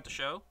closing out the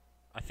show,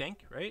 I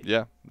think, right?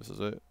 Yeah, this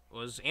is it.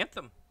 Was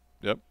Anthem.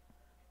 Yep.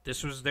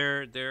 This was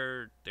their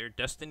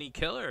Destiny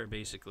killer,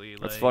 basically.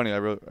 That's funny. I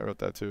wrote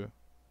that too.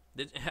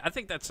 I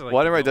think that's like.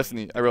 Well, I didn't write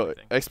Destiny. I wrote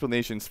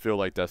explanations feel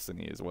like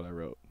Destiny is what I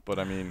wrote. But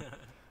I mean,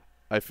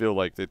 I feel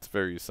like it's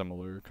very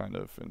similar, kind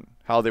of, in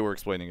how they were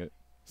explaining it.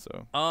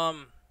 So.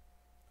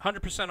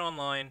 100%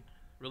 online.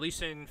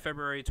 Releasing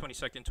February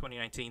 22nd,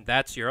 2019.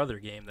 That's your other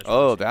game.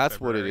 That's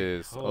what it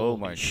is. Oh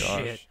my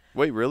gosh.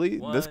 Wait, really?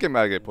 This game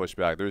might get pushed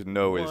back. There's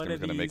no way it's going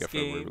to make a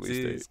February release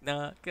date. It's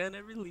not going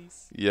to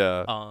release.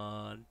 Yeah.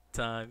 On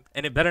time.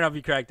 And it better not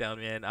be Crackdown,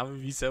 man. I'm going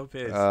to be so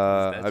pissed.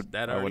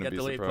 That already got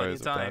delayed plenty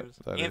of times.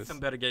 Anthem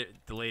better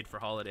get delayed for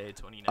holiday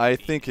 2019. I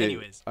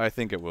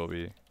think it will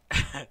be.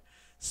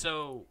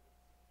 So,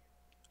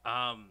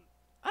 I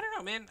don't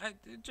know, man.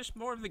 Just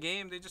more of the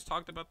game. They just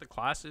talked about the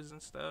classes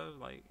and stuff.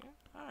 Like,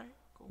 all right.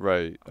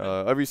 Right.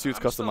 Every suit's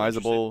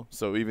customizable,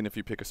 so even if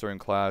you pick a certain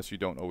class, you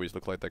don't always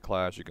look like that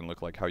class. You can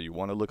look like how you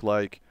want to look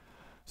like.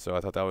 So I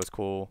thought that was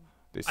cool.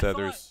 They said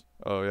there's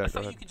Oh yeah, I go thought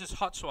ahead. you could just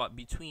hot swap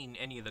between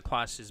any of the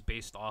classes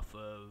based off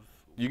of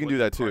You can what do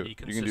your that too. party You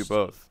can do consists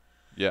both. of.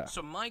 Yeah.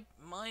 So my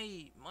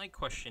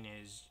question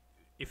is,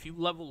 if you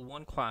level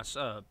one class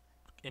up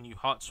and you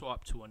hot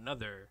swap to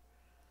another,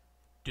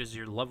 does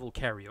your level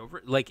carry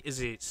over? Like,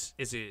 is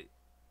it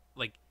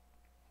like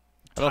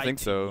I don't tied think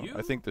to so. you?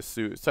 I think the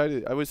suit.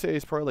 I would say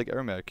it's probably like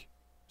air mech.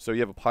 So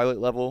you have a pilot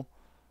level,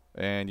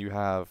 and you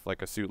have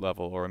like a suit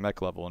level or a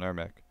mech level in air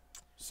mech.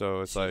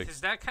 So it's See, like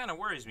because that kind of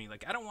worries me.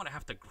 Like, I don't want to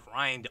have to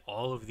grind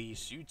all of these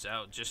suits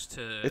out just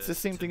to. it's the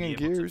same to thing be in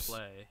able to Gears.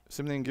 play.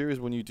 Same thing in Gears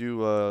when you do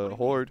do you mean?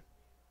 Horde.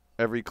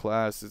 Every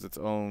class is its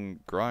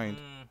own grind.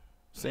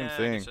 Same Yeah, I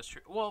thing. guess that's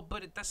true. Well,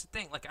 but that's the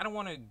thing. Like, I don't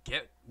want to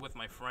get with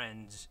my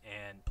friends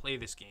and play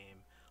this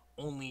game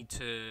only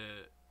to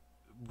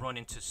run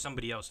into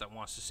somebody else that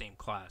wants the same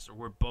class, or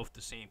we're both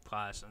the same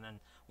class, and then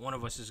one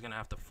of us is gonna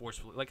have to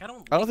forcefully. Like, I don't.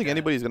 I don't like think that.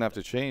 anybody's gonna have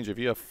to change. If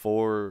you have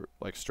 4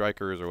 like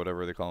strikers or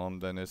whatever they call them,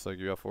 then it's like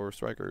you have 4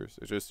 strikers.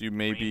 It's just you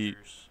maybe,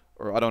 Rangers,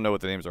 or I don't know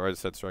what the names are. I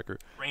just said striker.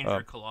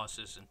 Ranger,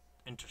 Colossus, and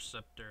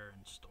Interceptor,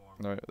 and Storm.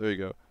 All right, there you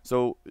go.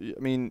 So I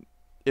mean,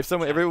 if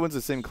everyone's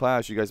the same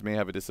class, you guys may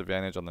have a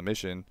disadvantage on the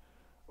mission,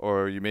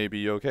 or you may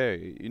be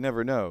okay. You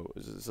never know.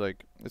 It's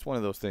like it's one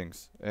of those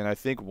things. And I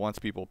think once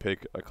people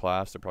pick a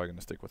class, they're probably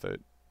gonna stick with it.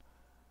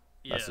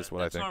 Yeah, That's just what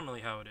I think. That's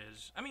normally how it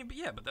is. I mean,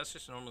 but that's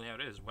just normally how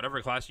it is.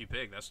 Whatever class you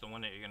pick, that's the one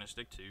that you're gonna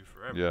stick to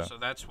forever. Yeah. So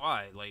that's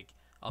why, like,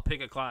 I'll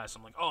pick a class.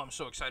 I'm like, oh, I'm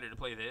so excited to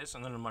play this,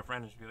 and then my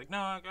friends will be like, no,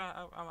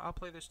 I'll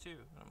play this too.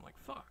 And I'm like,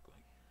 fuck.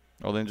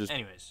 Like, Well, then just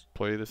anyways.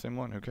 play the same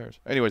one. Who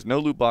cares? Anyways, no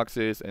loot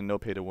boxes and no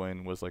pay to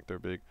win was like their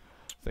big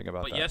thing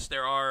about But that. yes,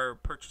 there are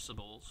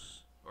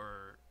purchasables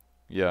or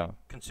Yeah.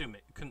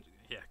 consuming.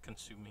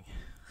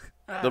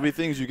 There'll be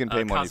things you can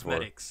pay money for.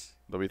 cosmetics.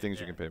 There'll be things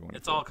you Yeah. can pay money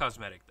It's for. all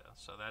cosmetic though,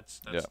 so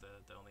that's Yeah.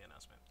 the only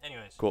announcement.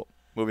 Anyways. Cool.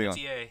 Moving That's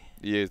on. EA.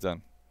 EA is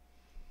done.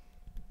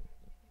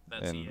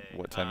 That's In, EA.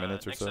 what, 10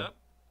 minutes or next so? Up?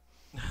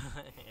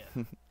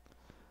 Yeah.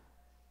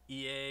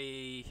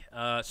 EA.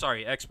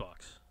 Sorry,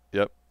 Xbox.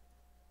 Yep.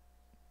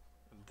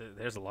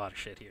 There's a lot of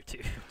shit here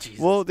too. Jesus.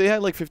 Well, they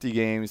had like 50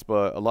 games,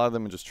 but a lot of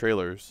them are just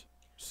trailers.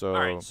 So.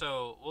 all right,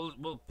 so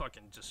we'll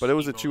fucking just. But it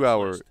was a steamroll this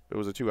 2-hour. list. It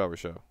was a 2-hour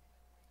show.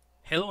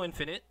 Halo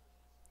Infinite.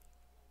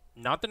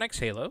 Not the next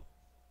Halo,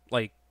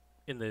 like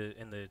in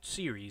the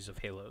series of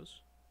Halos,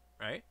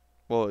 right?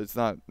 Well, it's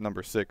not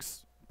number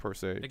 6 per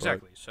se.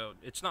 Exactly. So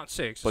it's not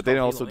 6. But it's they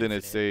called also Halo didn't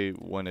Infinite. say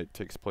when it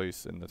takes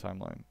place in the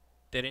timeline.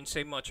 They didn't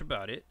say much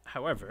about it.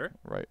 However,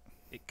 Right.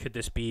 could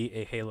this be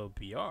a Halo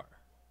BR?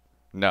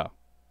 No.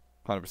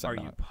 Are 100%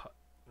 you? not. 100%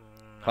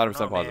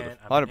 100% positive.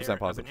 100%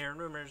 positive.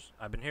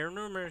 I've been hearing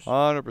rumors.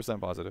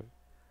 100% positive.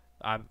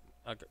 I'm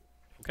okay.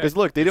 Because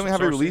look, they There's don't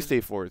some have a release sources.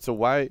 date for it. So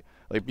why,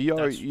 like BR,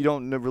 That's- you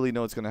don't really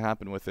know what's gonna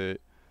happen with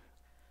it,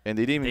 and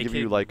they didn't They even give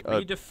could you like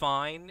a.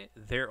 redefine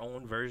their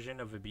own version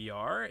of a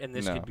BR, and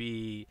this No. could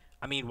be.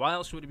 I mean, why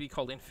else would it be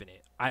called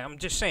Infinite? I'm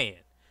just saying,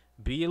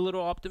 be a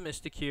little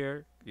optimistic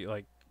here.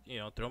 Like,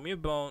 throw me a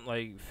bone.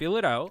 Like, feel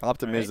it out.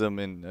 Optimism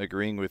and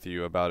agreeing with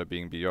you about it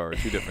being BR are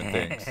two different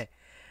things.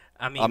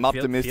 I mean, I'm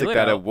optimistic feel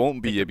that out. it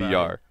won't be a Think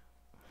about BR. it.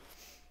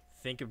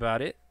 Think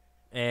about it,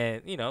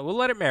 and we'll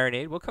let it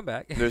marinate. We'll come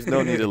back. There's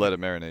no need to let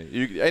it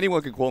marinate.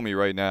 Anyone can quote me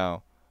right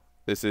now.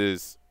 This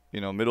is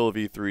middle of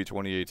E3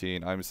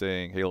 2018. I'm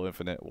saying Halo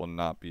Infinite will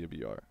not be a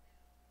BR.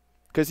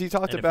 Because And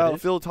if it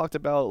is? Phil talked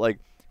about like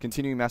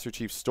continuing Master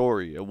Chief's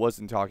story. It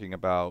wasn't talking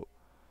about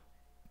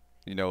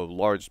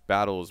large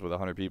battles with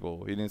 100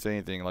 people. He didn't say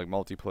anything like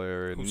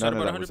multiplayer, Who and said none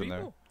of about that was 100 in there.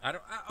 people? I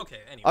don't. Okay.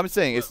 Anyway, I'm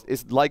saying well,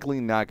 it's likely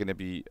not going to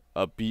be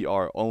a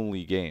BR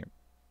only game.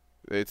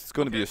 It's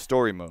going to be Okay. a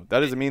story mode.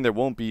 That doesn't mean there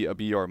won't be a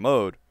BR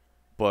mode,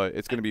 but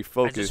it's going to be I just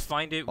focused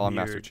find it on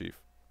weird Master Chief.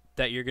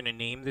 that you're gonna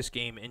name this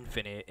game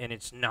Infinite and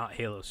it's not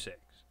Halo 6.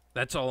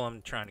 That's all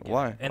I'm trying to get.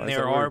 Why? At. And Why is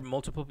there that are weird?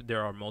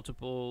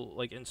 multiple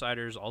like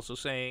insiders also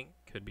saying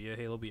could be a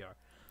Halo BR.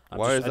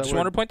 Why is I that just weird?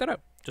 want to point that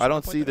out. I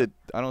don't see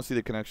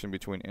the connection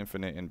between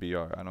Infinite and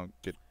BR. I don't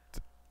get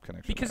the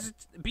connection. because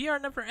BR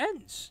never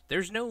ends.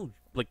 There's no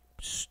like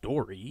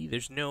story.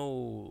 There's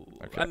no.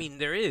 Okay. I mean,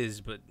 there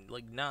is, but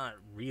like not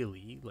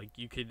really. Like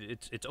you could.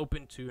 It's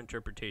open to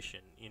interpretation.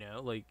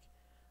 Like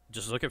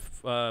just look at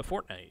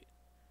Fortnite.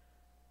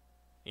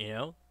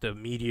 The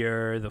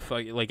meteor,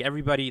 like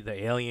everybody, the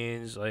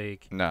aliens,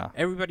 like Nah.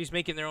 everybody's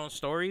making their own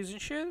stories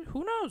and shit.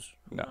 Who knows?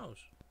 Who No. knows?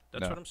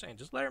 That's No. what I'm saying.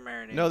 Just let her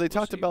marinate. No, they We'll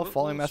talked see. about We'll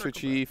following Master circle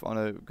back. Chief on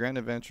a grand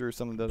adventure,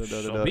 something da da da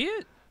da So da. be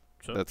it.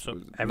 So, That's so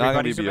not gonna be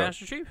everybody's a BR.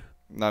 Master Chief.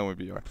 Not with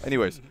BR.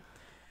 Anyways,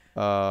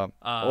 Uh,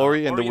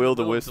 Ori and the Will of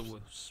the Wisps.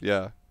 Wisps.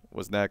 Yeah,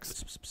 was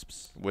next.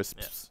 Wisps.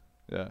 Wisps.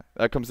 Yeah,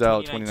 that comes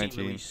out 2019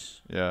 2019.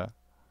 release. Yeah.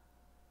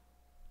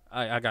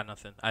 I got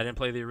nothing. I didn't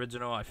play the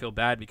original. I feel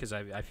bad because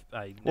I Well,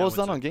 know it's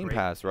not a on Game great,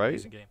 Pass, right?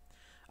 amazing game.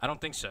 I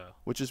don't think so.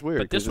 Which is weird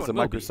But this because it's a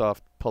one will be.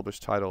 Microsoft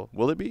published title.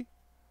 Will it be?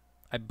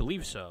 I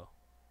believe so.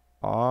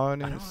 I I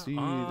didn't don't- see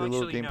oh, the little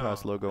actually, Game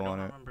Pass no. logo I on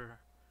don't it. remember.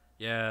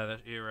 Yeah,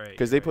 you're right.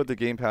 Because they put the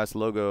Game Pass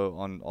logo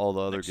on all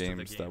the other Next to the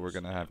games that were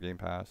games, gonna have Game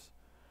Pass.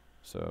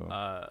 So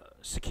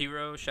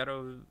Sekiro,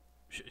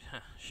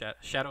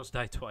 Shadows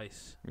Die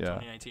Twice. Yeah.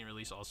 2019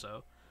 release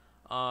also.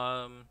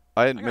 I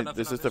got admit, nothing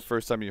this on is the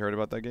first time you heard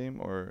about that game,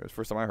 or it's the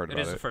first time I heard It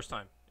about is it? the first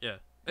time. Yeah.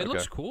 It Okay.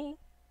 looks cool.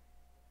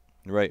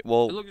 Right.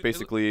 Well, It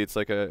basically, it's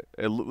like they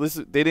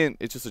didn't.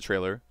 It's just a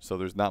trailer, so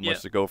there's not much Yeah.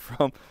 to go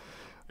from.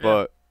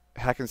 But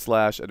hack and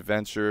slash,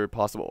 adventure,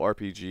 possible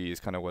RPG is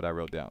kind of what I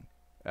wrote down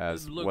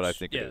as what I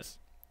think it is.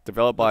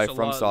 Developed by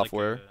From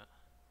Software,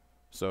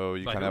 so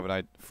you kind of have an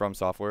idea. From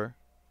Software,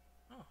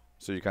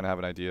 so you kind of have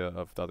an idea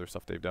of the other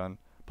stuff they've done.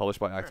 Published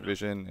by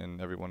Activision, and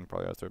everyone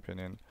probably has their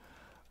opinion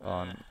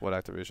on what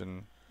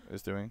Activision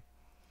is doing.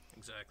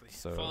 Exactly.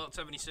 So Fallout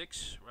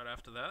 76 right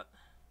after that.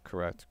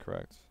 Correct.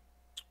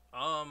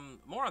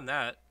 More on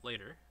that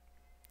later.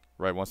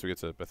 Right, once we get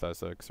to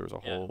Bethesda, because there's a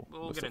Yeah, whole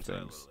we'll list get of into that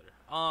a things.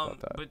 little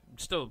later. But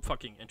still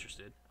fucking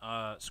interested.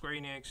 Square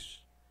Enix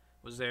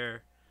was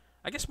there.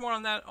 I guess more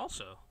on that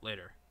also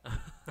later.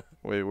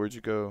 Wait, where'd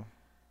you go?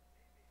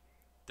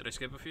 Did I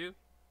skip a few?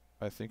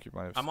 I think you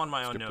might have. I'm on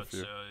my own skipped a notes,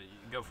 few. so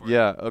you go for it.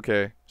 Yeah,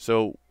 okay.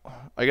 So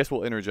I guess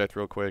we'll interject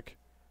real quick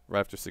right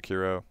after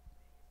Sekiro,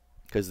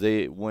 because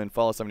when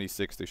Fallout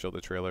 76 they showed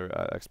the trailer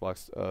at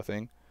Xbox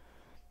thing.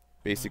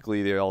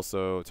 Basically,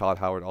 Todd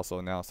Howard also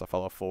announced that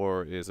Fallout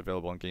 4 is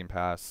available on Game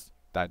Pass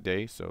that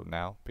day, so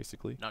now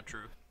basically. Not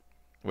true.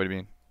 What do you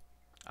mean?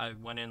 I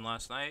went in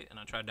last night and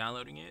I tried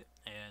downloading it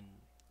and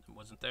it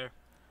wasn't there.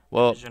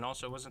 Well, Vision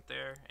also wasn't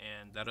there,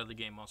 and that other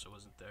game also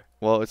wasn't there.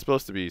 Well, it's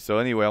supposed to be. So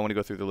anyway, I want to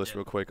go through the list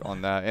real quick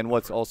on that, and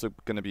what's also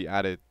going to be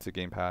added to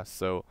Game Pass.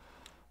 So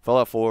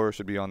Fallout 4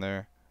 should be on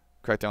there.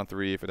 Crackdown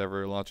 3, if it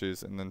ever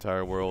launches in the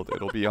entire world,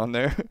 it'll be on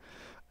there.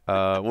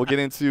 We'll get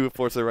into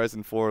Forza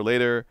Horizon 4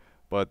 later,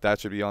 but that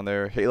should be on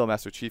there. Halo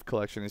Master Chief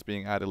Collection is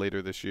being added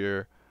later this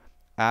year.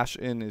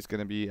 Ashen is going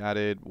to be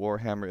added.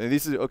 Warhammer. And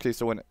these are okay.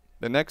 So when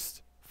the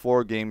next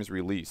 4 games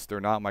release, they're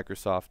not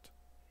Microsoft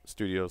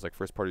Studios like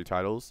first-party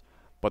titles,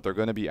 but they're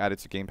going to be added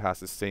to Game Pass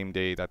the same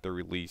day that they're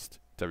released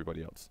to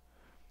everybody else.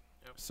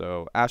 Yep.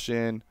 So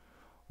Ashen,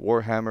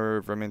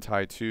 Warhammer,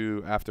 Vermintide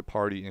 2, After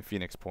Party, and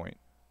Phoenix Point.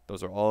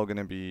 Those are all going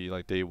to be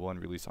like day 1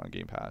 release on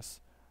Game Pass.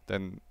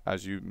 Then,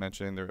 as you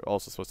mentioned, they're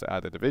also supposed to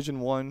add the Division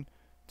 1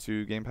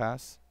 to Game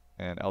Pass,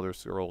 and Elder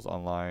Scrolls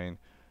Online,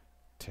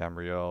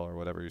 Tamriel, or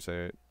whatever you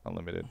say it,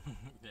 Unlimited.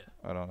 Yeah.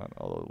 I don't know,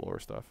 all the lore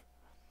stuff.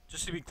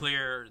 Just to be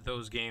clear,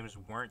 those games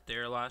weren't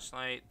there last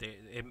night.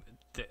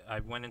 I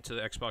went into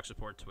the Xbox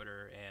support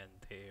Twitter, and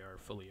they are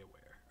fully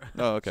aware.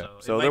 Oh, okay.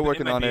 So they're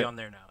working on it. On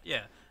there now.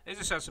 Yeah, they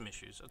just have some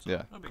issues. That's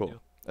Yeah, no big cool.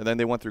 deal. And then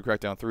they went through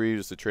Crackdown 3,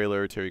 just a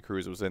trailer. Terry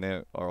Crews was in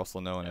it, are also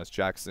known as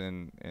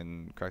Jackson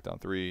in Crackdown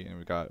 3, and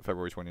we got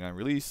February 29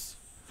 release.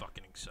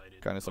 Fucking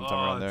excited. Kind of sometime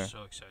around there. I'm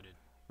so excited.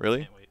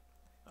 Really? Can't wait.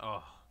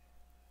 Oh,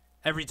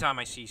 every time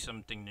I see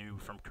something new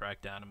from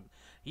Crackdown,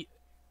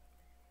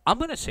 I'm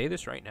gonna say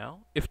this right now.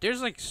 If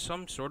there's like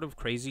some sort of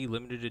crazy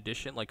limited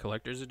edition, like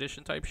collector's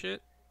edition type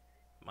shit,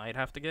 might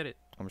have to get it.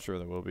 I'm sure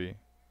there will be.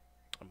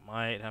 I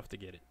might have to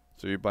get it.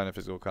 So you're buying a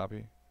physical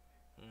copy?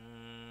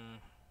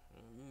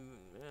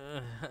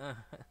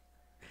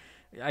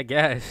 I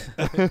guess.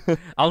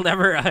 I'll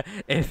never.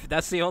 If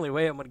that's the only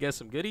way I'm gonna get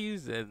some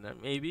goodies, then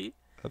maybe.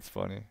 That's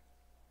funny.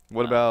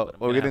 What about?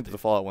 but We'll I'm get gonna into the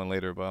Fallout one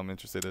later, but I'm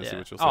interested to see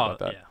what you'll say Oh, about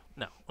that. yeah.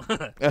 No.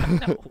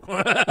 No.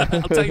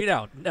 I'll tell you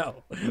now.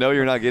 No. No,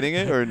 you're not getting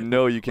it, or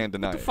no, you can't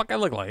deny What the it. fuck I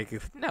look like?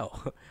 No.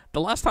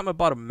 The last time I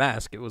bought a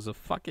mask, it was a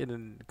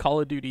fucking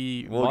Call of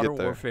Duty Modern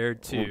Warfare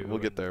 2. We'll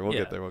get there. We'll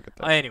get there.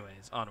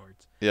 Anyways,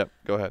 onwards. Yep.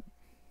 Go ahead.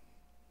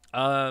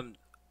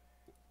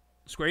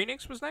 Square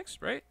Enix was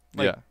next, right?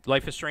 Yeah.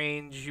 Life is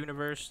Strange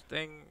universe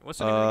thing. What's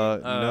the name of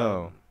the game?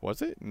 No.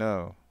 Was it?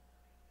 No.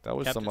 That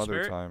was Captain some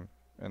other Spirit? time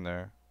in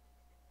there.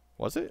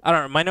 Was it? I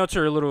don't know. My notes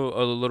are a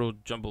little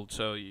jumbled,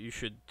 so you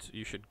should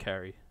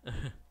carry.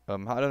 How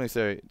don't I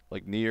say it?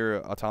 Like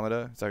Nier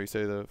Automata? Is that how you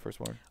say the first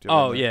one?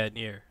 Oh yeah,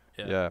 Nier.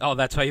 Yeah. Oh,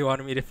 that's how you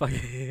wanted me to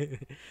fucking.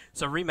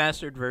 So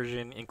remastered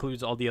version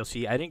includes all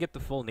DLC. I didn't get the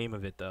full name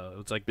of it though. It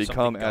was like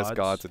Become something as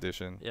Gods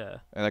edition. Yeah.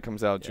 And that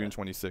comes out June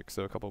 26th,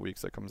 so a couple of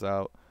weeks that comes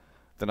out.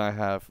 Then I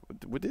have.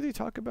 What did they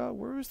talk about?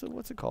 Where is the?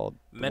 What's it called?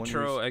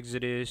 Metro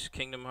Exodus,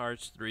 Kingdom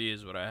Hearts 3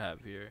 is what I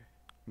have here.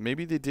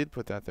 Maybe they did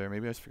put that there.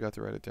 Maybe I just forgot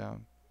to write it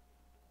down.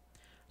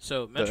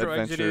 So Metro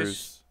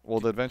Exodus. Well,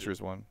 the Adventures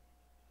one.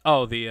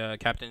 Oh, the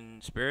Captain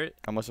Spirit.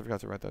 I must have forgot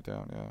to write that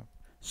down. Yeah.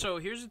 So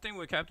here's the thing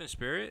with Captain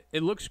Spirit.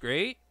 It looks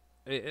great.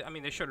 I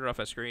mean, they showed it off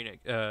at Square Enix.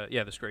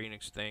 The Square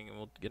Enix thing, and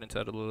we'll get into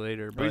that a little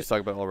later. We But just talk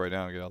about it all right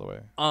now and get out of the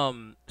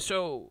way.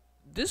 So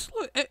this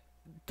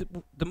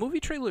the movie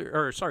trailer,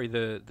 or sorry,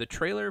 the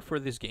trailer for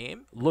this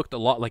game looked a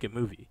lot like a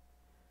movie.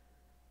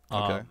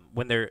 Okay.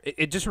 When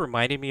it just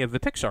reminded me of the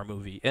Pixar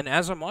movie, and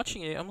as I'm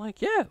watching it, I'm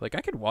like, yeah, like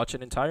I could watch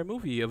an entire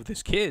movie of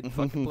this kid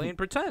fucking playing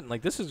pretend.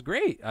 Like this is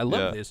great. I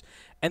love this.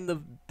 And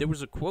there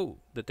was a quote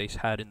that they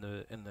had in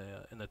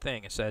the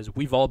thing. It says,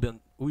 "We've all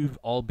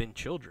been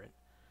children."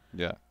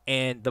 Yeah.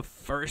 And the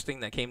first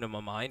thing that came to my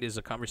mind is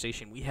a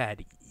conversation we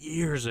had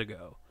years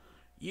ago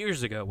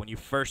when you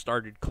first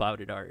started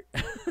Clouded Art.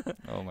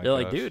 Oh my god. They're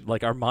like, dude,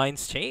 like our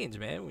minds change,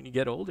 man. When you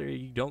get older,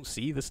 you don't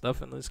see the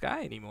stuff in the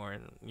sky anymore.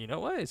 And you know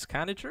what? It's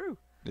kind of true.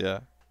 Yeah.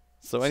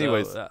 So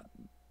anyways,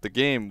 the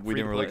game, we free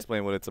didn't to really play?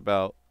 explain what it's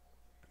about.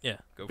 Yeah,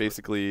 go for it.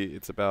 Basically,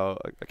 it's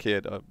about a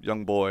kid, a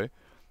young boy,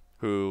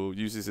 who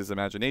uses his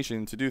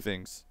imagination to do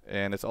things.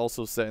 And it's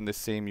also set in the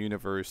same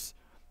universe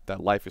that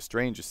Life is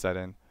Strange is set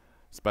in.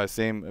 It's by the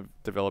same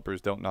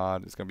developers, Don't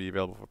Nod. It's going to be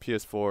available for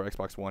PS4,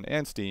 Xbox One,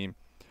 and Steam.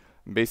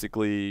 And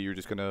basically, you're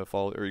just going to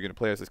follow, or you're going to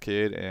play as this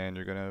kid, and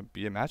you're going to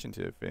be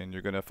imaginative, and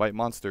you're going to fight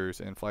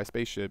monsters and fly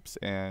spaceships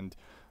and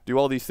do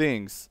all these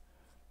things,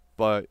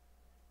 but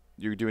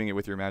you're doing it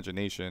with your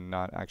imagination,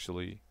 not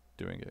actually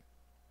doing it.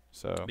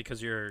 So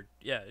Because you're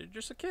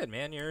just a kid,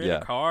 man. You're Yeah.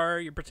 in a car.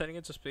 You're pretending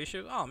it's a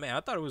spaceship. Oh man, I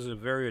thought it was a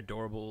very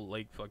adorable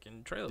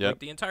fucking trailer. Yep. Like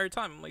the entire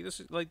time, I'm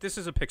like this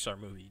is a Pixar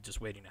movie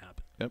just waiting to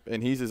happen. Yep,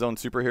 and he's his own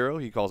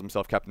superhero. He calls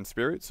himself Captain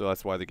Spirit, so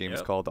that's why the game is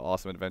Yep. called The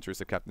Awesome Adventures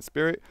of Captain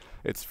Spirit.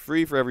 It's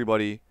free for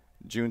everybody,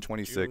 June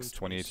 26,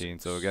 2018.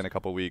 So again, a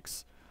couple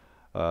weeks,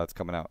 it's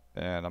coming out,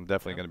 and I'm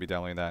definitely Yep. going to be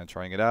downloading that and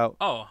trying it out.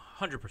 Oh,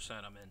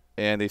 100% I'm in.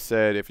 And they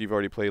said if you've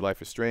already played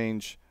Life is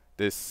Strange,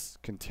 this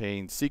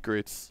contains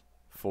secrets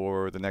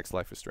for the next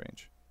Life is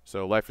Strange.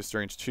 So Life is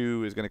Strange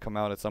 2 is going to come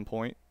out at some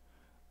point,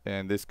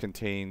 and this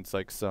contains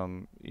like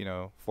some,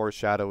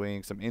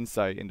 foreshadowing, some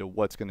insight into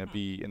what's going to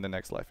be in the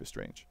next Life is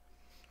Strange.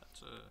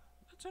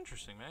 That's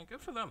interesting, man.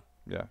 Good for them.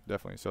 Yeah,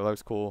 definitely. So that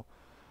was cool.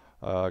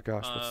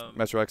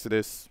 Metro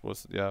Exodus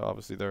was,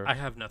 obviously there. I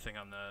have nothing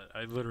on that.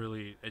 I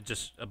literally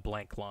just a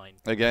blank line.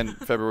 Again,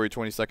 February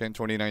 22nd,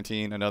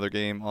 2019, another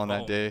game on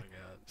that day. My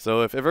God.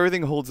 So if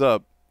everything holds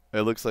up,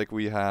 it looks like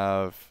we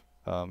have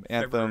Anthem,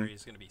 February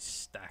is gonna be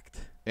stacked.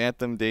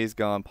 Days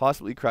Gone,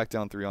 possibly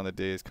Crackdown 3 on the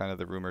day is kind of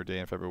the rumor day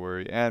in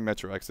February, and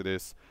Metro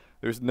Exodus.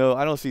 I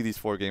don't see these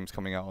 4 games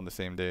coming out on the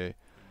same day.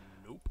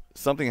 Nope.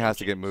 Something No has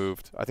to get chance.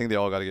 moved. I think they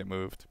all got to get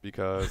moved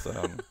because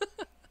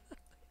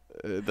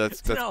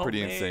that's No,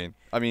 pretty man. insane.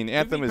 I mean, Give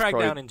Anthem me is Crackdown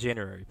probably in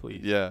January,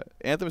 please.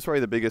 Anthem is probably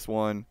the biggest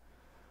one.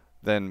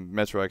 Then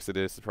Metro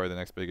Exodus is probably the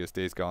next biggest.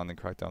 Days Gone, then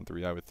Crackdown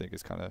 3. I would think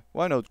is kind of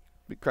I know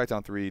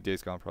Crackdown 3,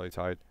 Days Gone probably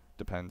tied.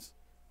 Depends.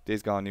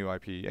 Days Gone, new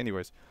IP.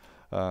 Anyways,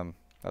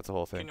 that's the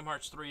whole thing. Kingdom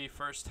Hearts 3,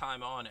 first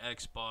time on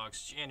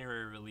Xbox,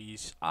 January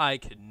release. I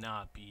could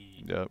not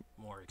be Yep.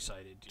 more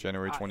excited, dude.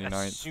 January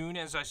 29th. As soon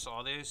as I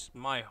saw this,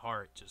 my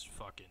heart just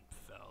fucking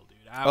fell,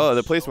 dude.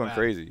 The place went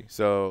crazy.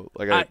 So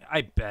like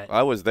I bet.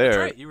 I was That's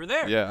there. right, you were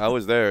there. Yeah, I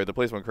was there. The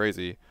place went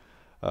crazy.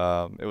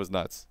 It was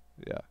nuts.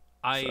 Yeah.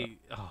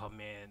 Oh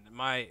man,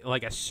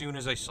 as soon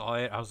as I saw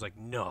it, I was like,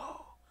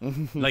 no.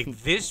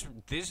 this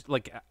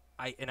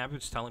I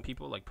was telling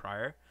people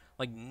prior,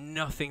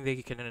 nothing they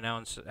can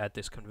announce at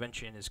this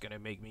convention is gonna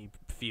make me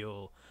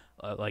feel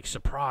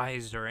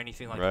surprised or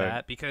anything like Right.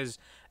 that, because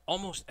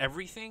almost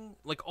everything,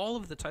 all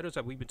of the titles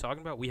that we've been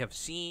talking about, we have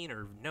seen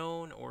or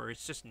known, or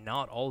it's just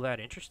not all that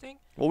interesting.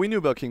 Well, we knew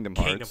about Kingdom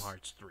Hearts. Kingdom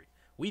Hearts 3.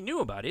 We knew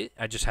about it.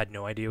 I just had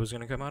no idea it was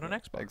going to come out on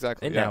Xbox.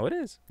 Exactly. And yeah. now it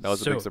is. That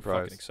was a So big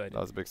surprise. fucking excited. That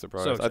was a big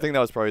surprise. So I think that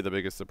was probably the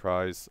biggest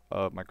surprise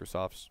of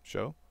Microsoft's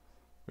show.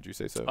 Would you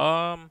say so?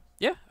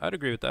 Yeah, I'd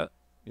agree with that.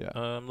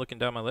 Yeah. Looking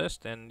down my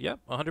list, and yep,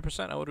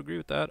 100% I would agree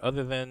with that,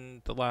 other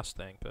than the last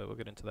thing, but we'll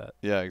get into that.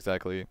 Yeah,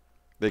 exactly.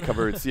 They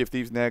covered Sea of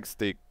Thieves next.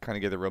 They kind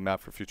of gave the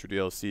roadmap for future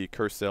DLC.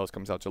 Curse Sales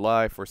comes out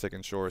July.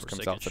 Forsaken Shores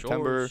comes out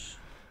September. Shores.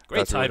 Great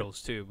That's really-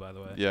 titles, too, by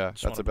the way. Yeah,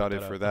 Just that's wanna about point it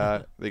that for out.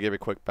 that. They gave a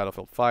quick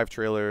Battlefield 5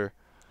 trailer.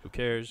 Who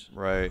cares?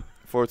 Right.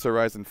 Forza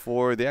Horizon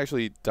 4, they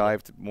actually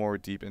dived more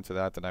deep into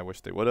that than I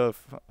wish they would have,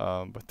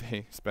 but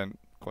they spent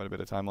quite a bit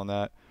of time on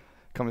that.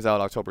 Comes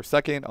out October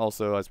 2nd.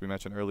 Also, as we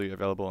mentioned earlier,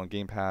 available on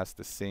Game Pass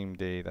the same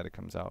day that it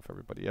comes out for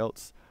everybody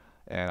else.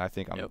 And I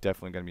think I'm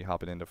definitely going to be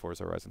hopping into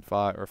Forza Horizon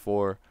 5 or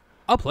 4.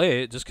 I'll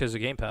play it just because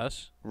of Game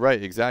Pass.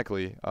 Right,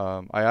 exactly.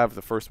 I have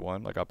the first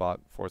one. I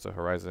bought Forza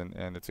Horizon,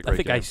 and it's a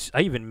great game. I think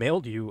I even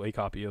mailed you a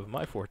copy of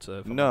my Forza.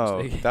 If I'm not No,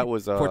 mistaken. that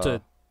was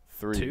Forza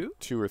 3,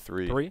 2 or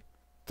 3.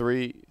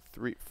 3?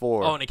 3,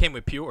 4. Oh, and it came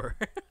with Pure.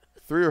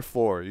 3 or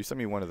 4. You sent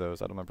me one of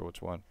those. I don't remember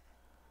which one.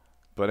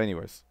 But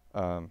anyways,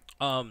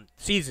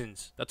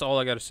 Seasons. That's all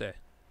I got to say.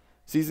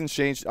 seasons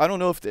changed. I don't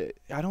know if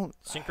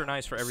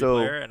Synchronized for every So-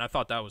 player, and I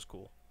thought that was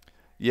cool.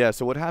 Yeah,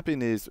 so what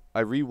happened is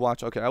I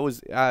rewatched. Okay, I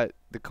was at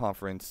the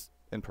conference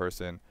in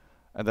person,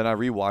 and then I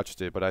rewatched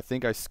it, but I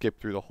think I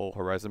skipped through the whole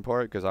Horizon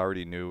part because I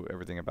already knew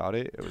everything about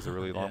it. It was a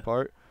really long Yeah.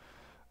 part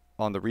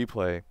on the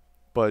replay.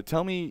 But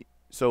tell me,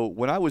 so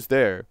when I was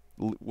there,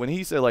 when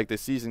he said the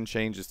season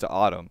changes to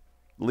autumn,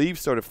 leaves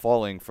started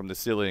falling from the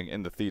ceiling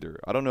in the theater.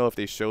 I don't know if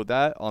they showed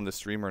that on the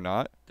stream or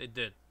not. They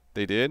did.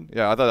 They did?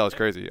 Yeah, I thought that was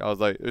crazy. I was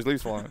like, there's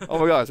leaves falling. Oh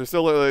my gosh, there's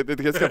still the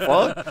kids kept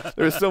falling?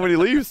 There's so many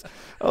leaves.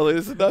 I was like,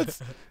 this is nuts.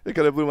 It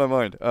kind of blew my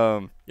mind.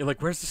 You're like,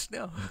 where's the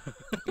snow?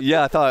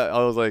 Yeah,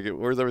 I was like,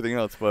 where's everything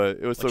else? But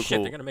it was so shit,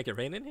 cool. they're gonna make it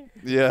rain in here.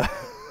 Yeah.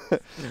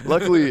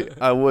 Luckily,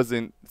 I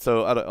wasn't.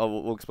 So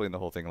we'll explain the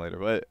whole thing later.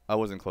 But I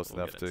wasn't close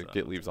enough to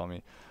get leaves on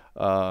me.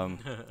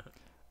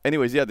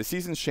 Anyways, yeah, the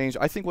seasons changed.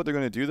 I think what they're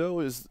gonna do though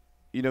is,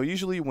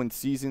 usually when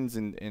seasons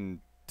and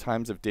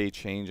times of day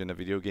change in a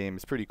video game,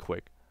 it's pretty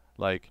quick.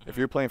 Like if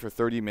you're playing for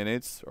 30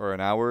 minutes or an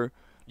hour,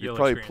 you You'll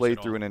probably experience played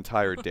it through all. an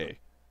entire day.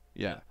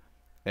 Yeah.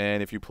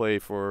 And if you play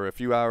for a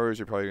few hours,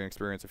 you're probably going to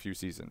experience a few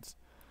seasons.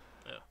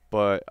 Yeah.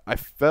 But I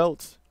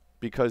felt,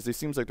 because it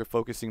seems like they're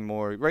focusing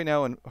more right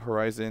now in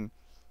Horizon,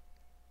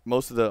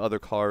 most of the other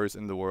cars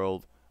in the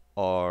world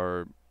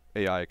are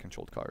AI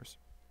controlled cars.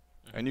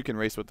 And you can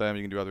race with them,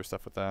 you can do other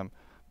stuff with them.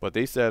 But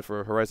they said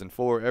for Horizon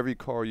 4, every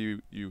car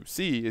you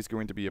see is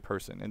going to be a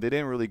person. And they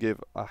didn't really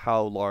give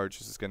how large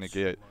this is going to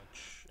get.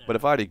 Yeah. But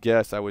if I had to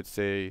guess, I would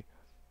say,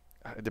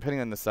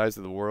 depending on the size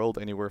of the world,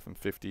 anywhere from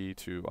 50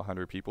 to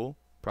 100 people,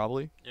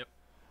 probably. Yep.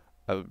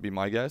 That would be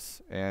my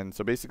guess. And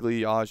so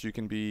basically, Oz, you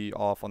can be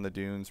off on the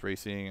dunes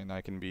racing, and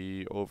I can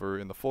be over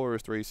in the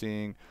forest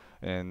racing,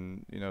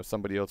 and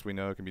somebody else we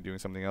know can be doing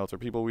something else, or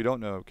people we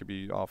don't know could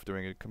be off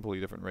doing a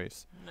completely different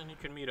race. And then you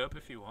can meet up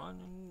if you want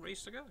and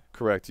race together.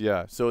 Correct.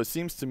 Yeah. So it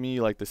seems to me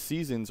like the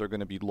seasons are going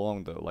to be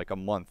long though, like a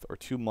month or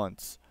 2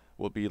 months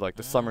will be like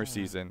the summer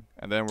season,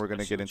 and then we're going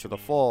to get into the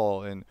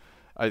fall. And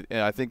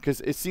I think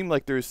because it seemed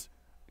like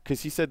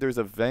because he said there's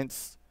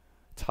events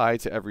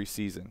tied to every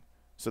season.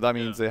 So that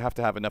means they have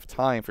to have enough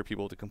time for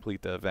people to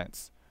complete the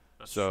events.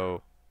 That's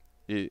so,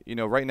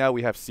 right now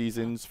we have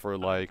seasons for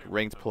like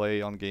ranked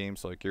play on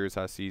games. So like Gears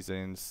has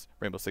seasons,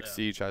 Rainbow Six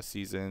Siege has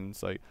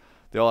seasons. Like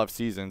they all have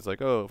seasons.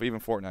 Like even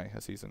Fortnite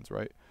has seasons,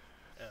 right?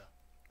 Yeah.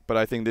 But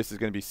I think this is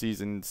going to be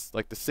seasons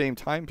like the same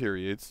time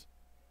periods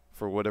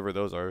for whatever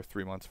those are,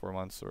 3 months, 4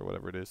 months, or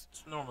whatever it is.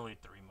 It's normally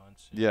 3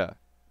 months. Yeah.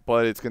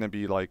 But it's going to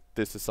be like,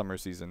 this is summer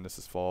season, this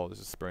is fall, this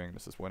is spring,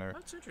 this is winter.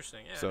 That's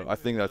interesting. Yeah. So I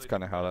think that's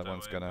kind of how that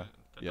one's going to.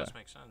 That does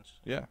make sense.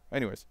 Yeah.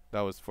 Anyways,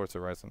 that was Forza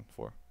Horizon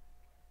 4.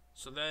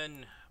 So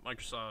then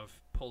Microsoft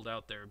pulled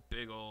out their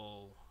big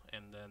ol'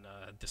 and then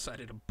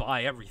decided to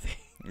buy everything.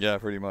 Yeah,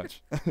 pretty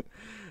much.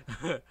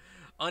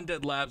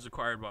 Undead Labs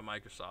acquired by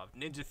Microsoft.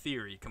 Ninja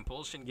Theory,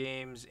 Compulsion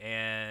Games,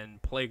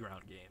 and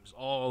Playground Games,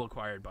 all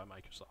acquired by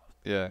Microsoft.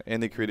 Yeah,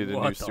 and they created a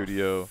new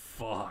studio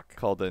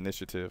called The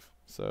Initiative.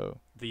 So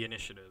The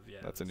Initiative, yeah.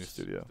 That's a new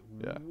studio.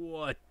 Yeah.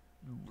 What?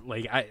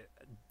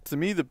 To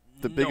me, the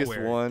biggest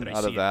one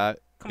out of that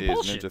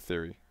is Ninja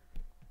Theory.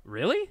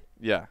 Really?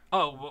 Yeah.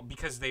 Oh, well,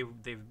 because they've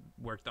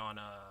worked on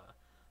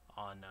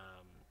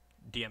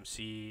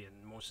DMC,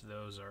 and most of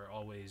those are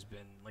always been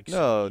like.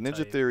 No, Sony Ninja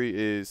type. Theory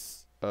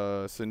is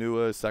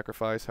Senua's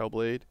Sacrifice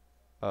Hellblade.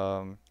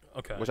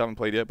 Okay. Which I haven't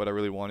played yet, but I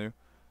really want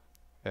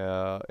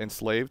to.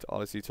 Enslaved,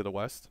 Odyssey to the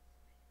West,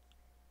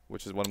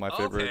 which is one of my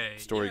favorite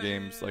story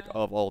games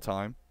of all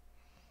time.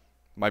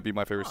 Might be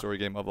my favorite story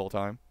game of all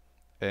time.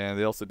 And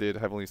they also did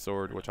Heavenly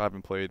Sword, which I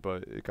haven't played,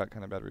 but it got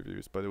kind of bad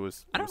reviews. But it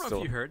was. I don't know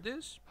if you heard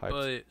this, hyped.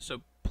 but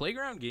so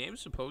Playground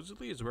Games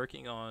supposedly is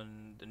working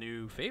on the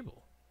new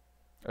Fable.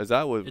 Is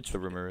that what the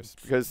rumor is?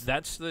 Because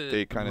that's the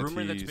they kind of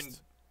rumor teased. that's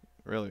been.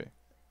 Really?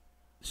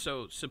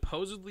 So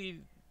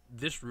supposedly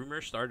this rumor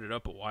started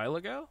up a while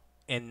ago,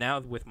 and now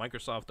with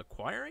Microsoft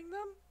acquiring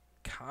them,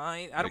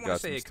 I don't want to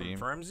say it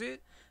confirms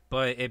it,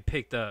 but it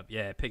picked up.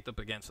 Yeah, it picked up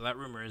again. So that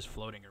rumor is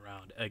floating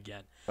around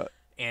again.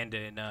 And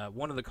in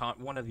one of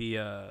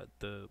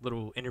the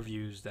little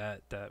interviews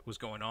that was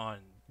going on,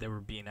 they were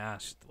being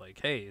asked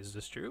like, "Hey, is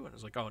this true?" And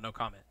it's like, "Oh, no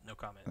comment, no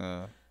comment."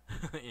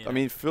 I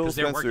mean, Phil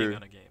Spencer. They're working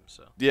on a game,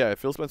 so. Yeah,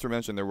 Phil Spencer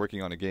mentioned they're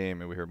working on a game,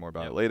 and we hear more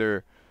about it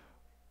later.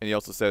 And he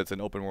also said it's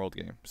an open world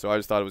game. So I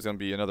just thought it was going to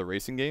be another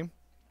racing game.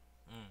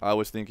 I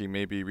was thinking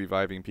maybe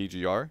reviving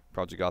PGR,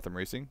 Project Gotham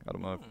Racing. I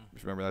don't know if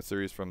you remember that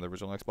series from the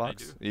original Xbox. I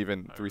do.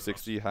 Even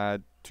 360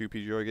 had 2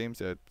 PGR games.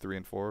 They had 3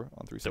 and 4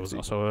 on 360. There was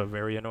also a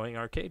very annoying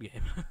arcade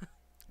game.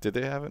 Did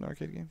they have an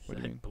arcade game? What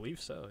do you mean? I believe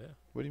so, yeah.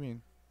 What do you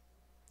mean?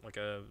 Like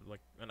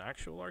an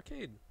actual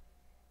arcade.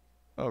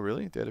 Oh,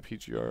 really? They had a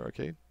PGR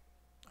arcade?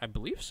 I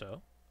believe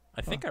so.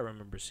 I think I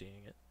remember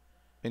seeing it.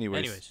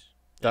 Anyways.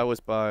 That was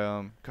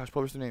by, gosh,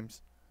 what was their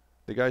names?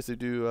 The guys that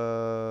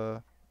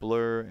do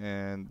Blur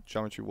and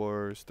Geometry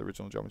Wars, the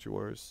original Geometry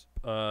Wars.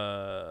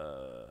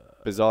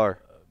 Bizarre.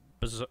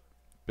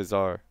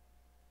 Bizarre.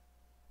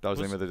 That was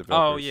the name of the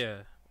developers. Oh, yeah.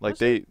 Like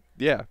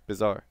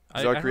Bizarre.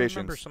 Bizarre I Creations.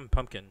 remember some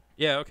pumpkin.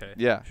 Yeah, okay.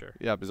 Yeah, sure.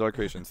 Yeah, Bizarre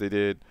Creations. They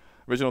did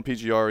original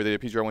PGR. They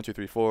did PGR 1, 2,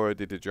 3, 4.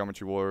 They did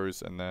Geometry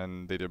Wars, and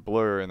then they did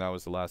Blur, and that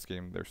was the last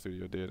game their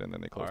studio did, and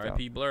then they closed down.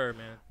 R.I.P. Blur,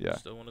 man. Yeah.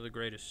 Still one of the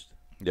greatest.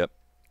 Yep.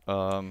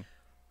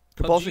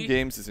 Compulsion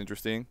Games is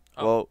interesting.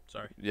 Oh, well,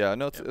 sorry. Yeah,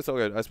 no, it's all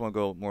good. I just want to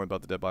go more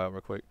about the Dead by Out real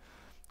quick.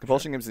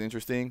 Compulsion Games is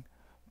interesting,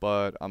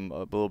 but I'm a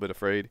little bit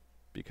afraid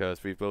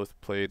because we've both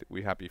played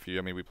We Happy Few.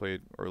 I mean, we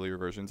played earlier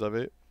versions of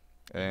it,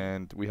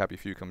 and We Happy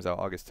Few comes out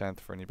August 10th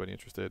for anybody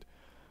interested.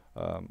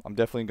 I'm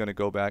definitely going to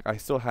go back. I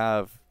still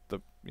have the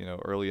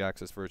early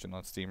access version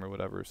on Steam or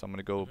whatever, so I'm going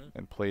to go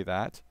and play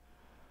that.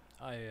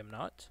 I am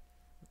not.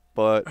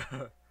 But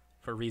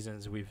for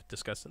reasons we've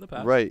discussed in the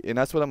past. Right, and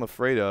that's what I'm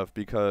afraid of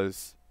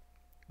because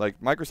like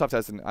Microsoft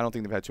hasn't. I don't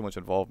think they've had too much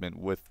involvement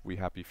with We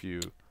Happy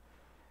Few.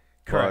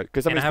 Correct.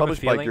 Because it's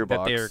published by Gearbox.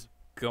 That they're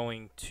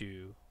going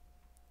to.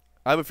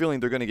 I have a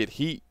feeling they're going to get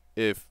heat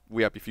if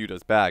We Happy Few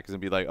does bad, because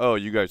it'll be like, oh,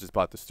 you guys just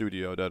bought the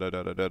studio. Da da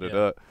da da da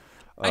da.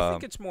 I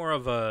think it's more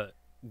of a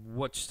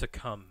what's to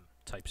come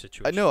type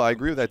situation. I know, I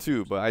agree with that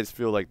too, but I just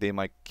feel like they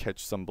might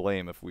catch some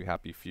blame if We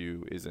Happy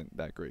Few isn't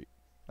that great.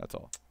 That's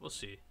all. We'll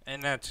see,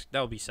 and that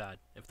would be sad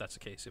if that's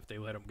the case. If they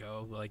let him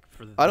go, like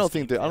for I don't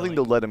think they'll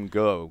let him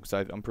go because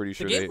I'm pretty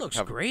sure the game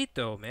looks great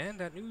though, man.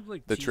 That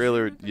new the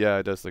trailer, yeah,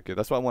 it does look good.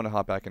 That's why I want to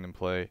hop back in and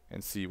play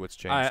and see what's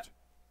changed.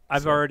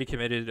 I've already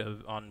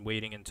committed on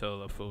waiting until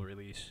the full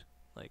release.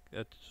 Like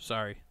that's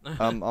sorry.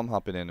 I'm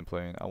hopping in and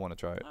playing. I want to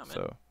try it.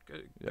 So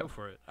go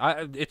for it.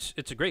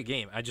 It's a great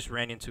game. I just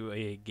ran into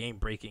a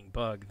game-breaking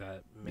bug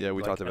that. Yeah,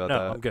 we talked about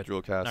that. I'm good.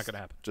 DRULcast. Not gonna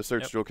happen. Just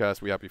search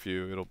DRULcast. We happy for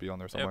you. It'll be on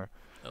there somewhere.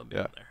 It'll be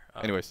on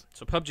there. Anyways.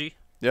 So PUBG.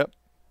 Yep.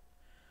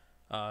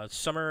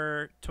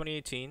 Summer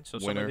 2018. So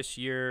winter. Summer this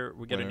year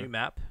we get a new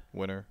map.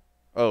 Winter.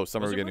 Oh,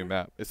 summer we get a new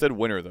map. It said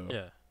winter though.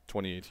 Yeah.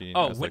 2018.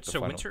 Oh,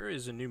 so winter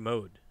is a new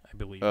mode, I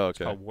believe. Oh, okay. It's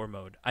called War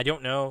Mode. I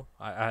don't know.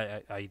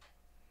 I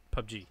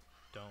PUBG.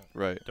 Don't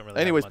really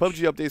Anyways,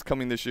 PUBG updates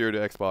coming this year to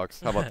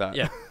Xbox. How about that?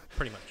 Yeah,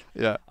 pretty much.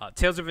 Yeah.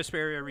 Tales of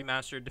Vesperia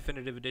Remastered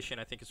Definitive Edition,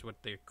 I think is what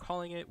they're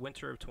calling it.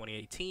 Winter of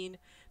 2018.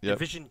 Yep.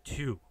 Division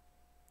 2.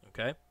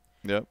 Okay.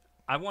 Yep.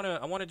 I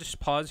wanna just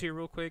pause here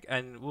real quick,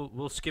 and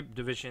we'll skip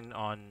Division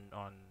on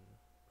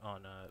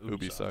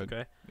Ubisoft. side.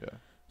 Okay. Yeah.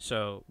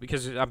 So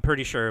because I'm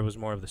pretty sure it was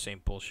more of the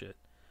same bullshit.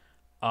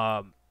 It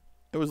was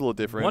a little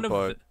different,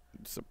 but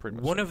it's pretty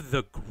much one of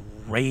the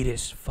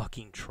greatest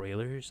fucking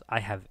trailers I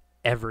have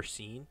ever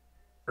seen.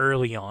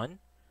 Early on,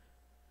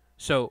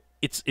 so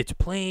it's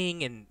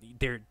playing and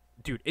dude,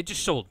 it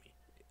just sold me.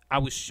 I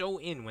was so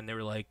in when they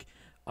were like,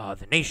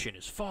 the nation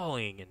is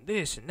falling and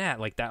this and that,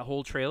 like that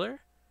whole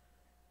trailer.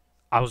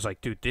 I was like,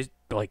 dude, this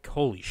like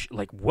holy shit,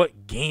 like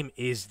what game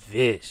is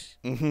this?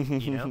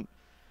 You know.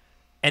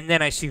 And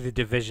then I see the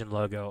Division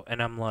logo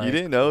and I'm like, you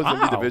didn't know it was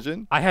gonna be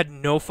Division? I had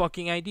no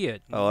fucking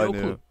idea. Oh, no I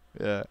knew. Clue.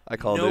 Yeah, I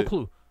called it. No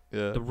clue.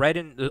 Yeah. The red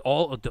and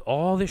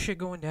all this shit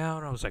going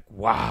down. I was like,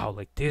 wow,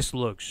 like this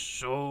looks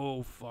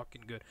so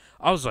fucking good.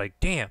 I was like,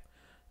 damn,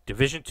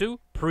 Division 2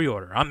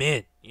 pre-order, I'm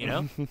in. You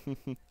know,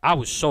 I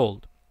was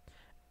sold.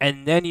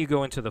 And then you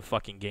go into the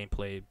fucking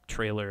gameplay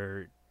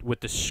trailer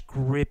with the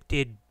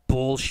scripted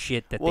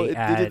bullshit that they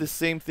had. They did the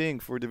same thing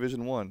for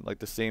Division 1, like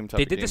the same type.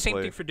 They of did gameplay. the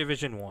same thing for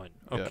Division 1.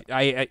 Okay,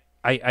 yeah.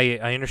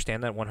 I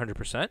understand that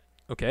 100%.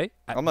 Okay,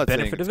 I'm not saying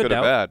it's good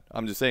or bad.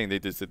 I'm just saying they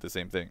just did the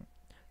same thing.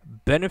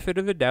 Benefit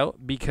of the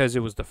doubt because it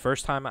was the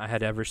first time I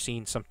had ever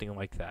seen something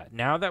like that.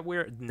 Now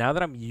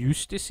that I'm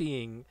used to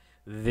seeing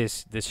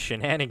this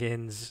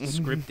shenanigans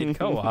scripted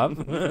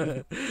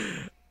co-op,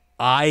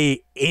 I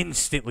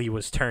instantly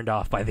was turned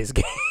off by this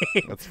game.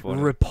 That's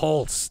funny.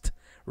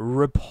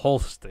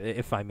 repulsed,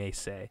 if I may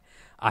say.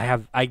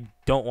 I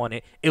don't want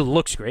it. It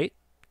looks great.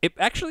 It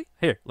actually,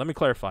 here, let me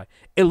clarify.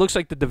 It looks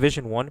like the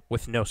Division 1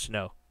 with no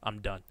snow. I'm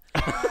done.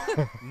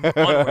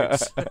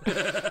 Onwards.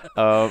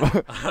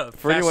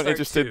 For anyone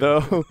interested,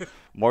 though,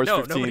 March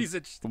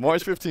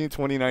 15,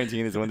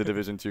 2019 is when the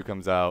Division 2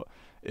 comes out.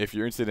 If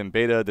you're interested in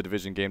beta,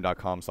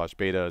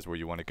 thedivisiongame.com/beta is where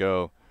you want to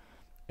go.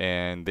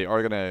 And they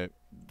are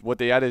what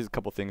they added is a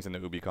couple things in the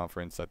Ubi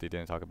conference that they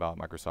didn't talk about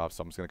at Microsoft,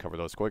 so I'm just going to cover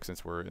those quick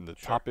since we're in the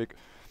topic.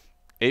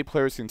 8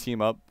 players can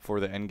team up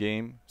for the end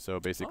game, so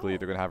basically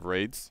they're going to have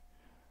raids.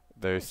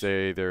 They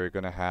say they're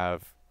going to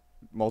have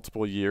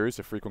multiple years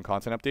of frequent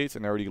content updates,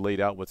 and they already laid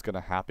out what's going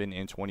to happen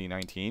in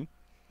 2019.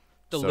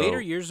 The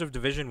later years of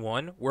Division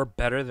 1 were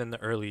better than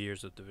the early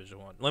years of Division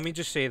 1. Let me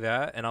just say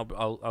that, and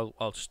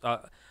I'll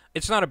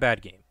it's not a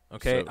bad game,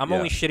 okay? I'm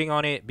only shitting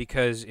on it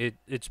because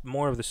it's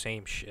more of the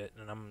same shit,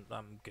 and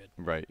I'm good.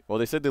 Right. Well,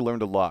 they said they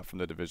learned a lot from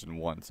the Division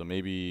 1, so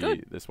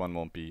maybe this one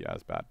won't be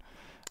as bad.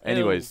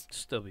 Anyways,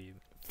 still be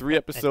 3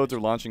 episodes are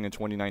launching in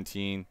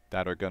 2019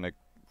 that are going to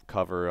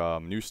cover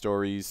new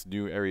stories,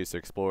 new areas to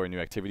explore, and new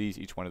activities.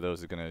 Each one of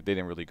those is they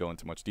didn't really go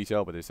into much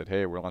detail, but they said,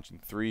 hey, we're launching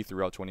 3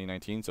 throughout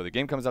 2019. So the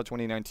game comes out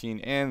 2019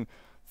 and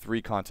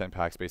 3 content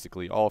packs,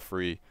 basically all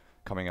free,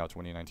 coming out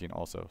 2019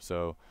 also.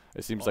 So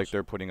it seems like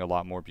they're putting a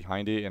lot more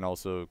behind it and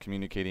also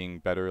communicating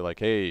better, like,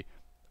 hey,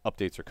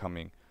 updates are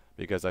coming.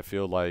 Because I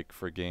feel like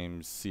for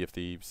games Sea of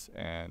Thieves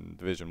and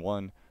Division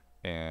 1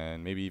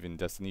 and maybe even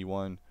Destiny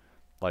 1,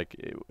 like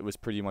it was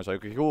pretty much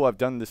like, okay, cool, I've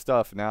done this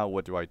stuff, now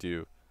what do I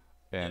do?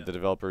 And the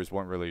developers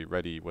weren't really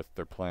ready with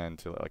their plan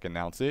to like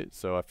announce it.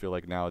 So I feel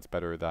like now it's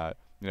better that,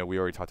 we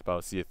already talked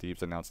about Sea of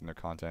Thieves announcing their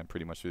content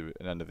pretty much through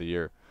the end of the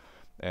year.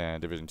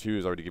 And Division 2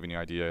 is already giving you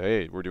an idea,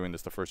 hey, we're doing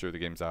this the first year the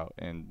game's out.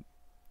 And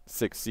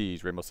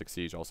Rainbow Six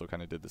Siege also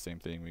kind of did the same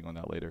thing. We go on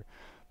that later.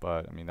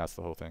 But, I mean, that's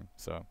the whole thing.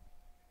 So,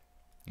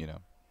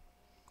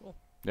 Cool.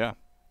 Yeah.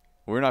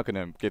 We're not going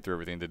to get through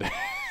everything today.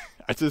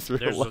 I just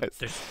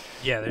realized.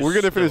 We're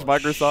going to finish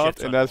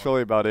Microsoft, and that's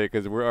really about it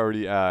because we're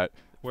already at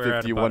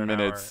 51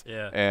 minutes.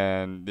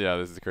 And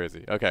this is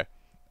crazy. Okay.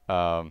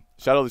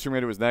 Shadow of the Tomb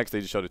Raider was next. They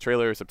just showed a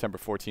trailer, September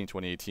 14,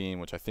 2018,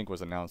 which I think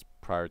was announced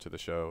prior to the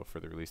show for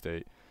the release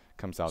date.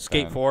 Comes out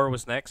Skate 4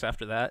 was next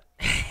after that.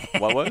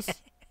 What was?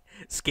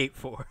 Skate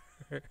 4.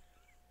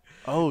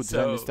 Oh, did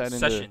I miss that in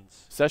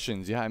Sessions.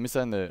 Sessions, yeah, I missed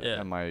that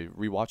in my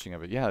rewatching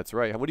of it. Yeah, that's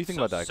right. What do you think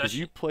about that? Because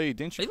didn't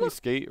you play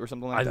Skate or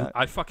something like that?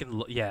 I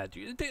fucking,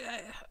 dude.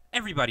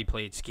 Everybody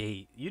played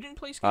Skate. You didn't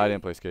play Skate? I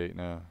didn't play Skate,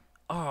 no.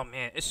 Oh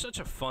man, it's such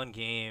a fun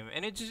game,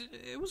 and it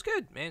was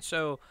good, man.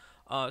 So,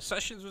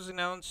 Sessions was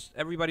announced.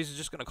 Everybody's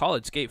just gonna call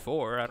it Skate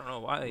 4. I don't know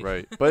why.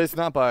 Right, but it's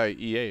not by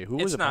EA. Who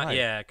was It's it not. by?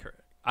 Yeah,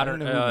 I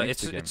don't who know.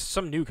 makes the game. It's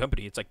some new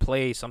company. It's like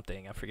Play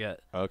something. I forget.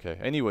 Okay.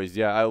 Anyways,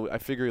 yeah, I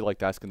figured like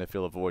that's gonna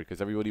fill a void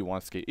because everybody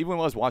wants Skate. Even when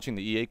I was watching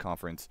the EA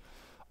conference,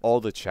 all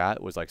the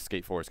chat was like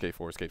Skate 4, Skate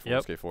 4, Skate 4,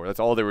 Yep. Skate 4. That's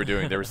all they were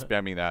doing. They were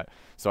spamming that.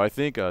 So I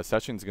think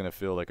Sessions gonna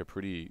fill like a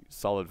pretty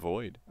solid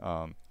void.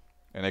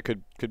 And it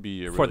could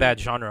be a For really that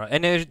genre,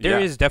 and there Yeah.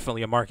 is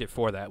definitely a market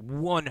for that.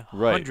 100%.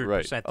 Oh,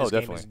 This game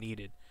definitely. is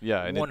needed.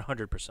 yeah, and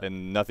 100%.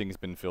 and nothing's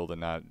been filled in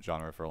that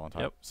genre for a long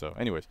time. Yep. So,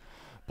 anyways,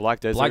 Black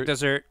Desert. Black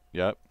Desert.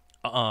 Yep.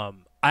 I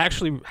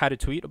actually had a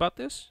tweet about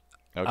this.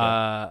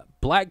 Okay.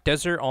 Black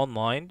Desert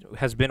Online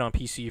has been on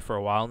PC for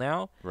a while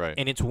now, right.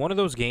 and it's one of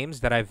those games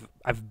that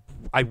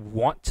I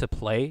want to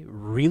play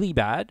really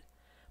bad,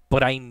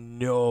 but I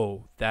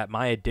know that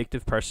my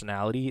addictive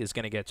personality is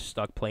gonna get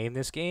stuck playing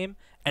this game,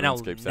 and I'll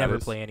RuneScape never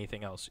status? play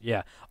anything else.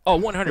 Yeah. Oh,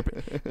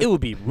 100%. It will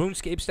be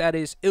RuneScape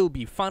status. It will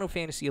be Final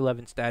Fantasy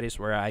 11 status,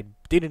 where I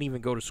didn't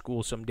even go to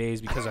school some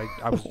days because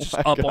I was just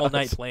my up all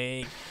night gosh.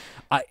 playing.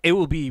 It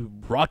will be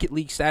Rocket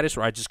League status,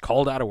 where I just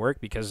called out of work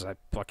because I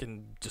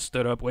fucking just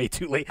stood up way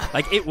too late.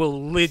 Like, it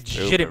will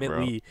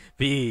legitimately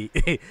be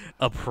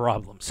a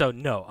problem. So,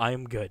 no, I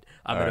am good.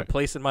 I'm in a Alright.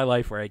 place in my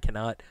life where I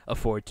cannot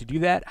afford to do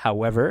that.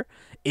 However,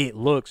 it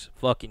looks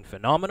fucking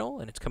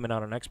phenomenal, and it's coming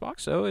out on Xbox.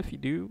 So, if you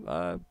do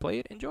play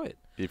it, enjoy it.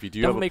 If you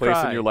do Devil have May a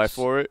place in your Cry. life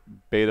for it,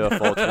 beta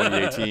fall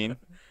 2018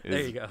 There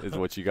you go. is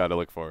what you got to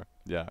look for.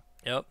 Yeah.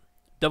 Yep.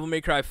 Devil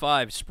May Cry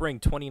 5, spring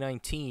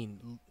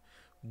 2019.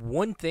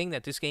 One thing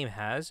that this game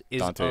has is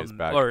Dante is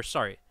back. Or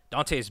sorry,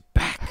 Dante is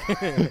back.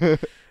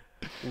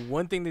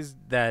 One thing is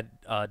that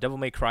Devil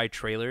May Cry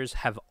trailers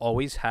have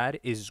always had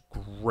is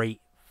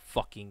great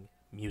fucking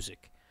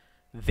music.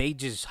 They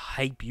just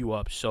hype you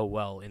up so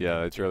well.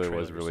 Yeah, the trailer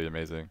was trailers. really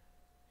amazing.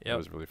 Yep. It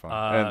was really fun.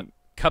 And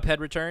Cuphead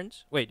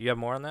returns. Wait, do you have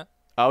more on that?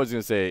 I was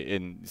gonna say,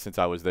 since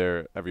I was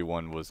there,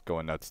 everyone was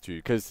going nuts too,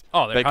 because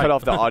Oh, they're they cut hyped.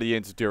 off the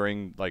audience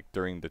during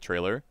the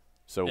trailer.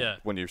 So Yeah.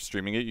 when you're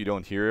streaming it, you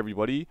don't hear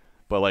everybody.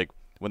 But like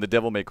when the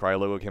Devil May Cry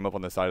logo came up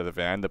on the side of the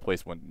van, the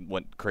place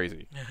went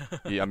crazy.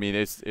 Yeah, I mean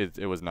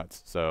it was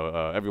nuts.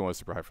 So everyone was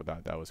super hyped for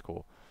that. That was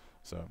cool.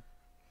 So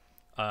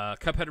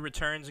Cuphead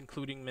returns,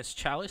 including Miss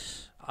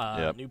Chalice,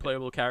 Yep. new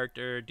playable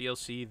character,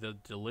 DLC, The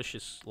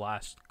Delicious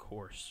Last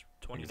Course,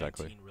 2019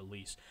 Exactly.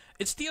 release.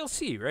 It's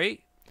DLC,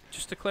 right?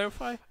 Just to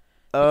clarify,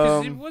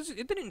 because um,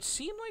 it didn't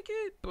seem like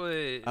it,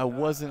 but I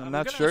wasn't. I'm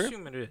not gonna sure.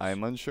 assume it is.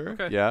 I'm unsure.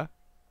 Okay. Yeah.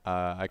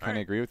 I kind of Alright.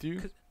 agree with you.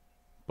 'Cause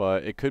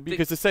But it could be they-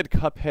 because it said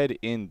Cuphead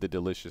in the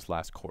Delicious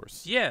Last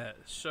Course. Yeah.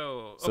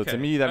 So So okay. to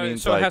me, that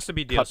means so like it has to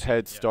be DLC.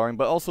 Cuphead yeah. starring,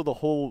 but also the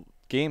whole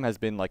game has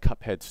been like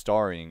Cuphead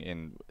starring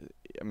in,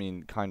 I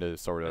mean, kind of,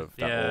 sort of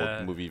that Yeah.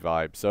 old movie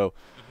vibe. So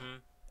Mhm.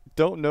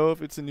 don't know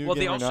if it's a new Well,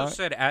 game they or also not.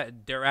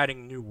 said they're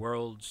adding new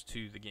worlds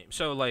to the game,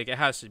 so like it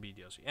has to be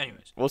DLC.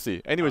 Anyways, We'll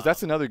see. Anyways,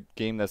 that's another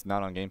game that's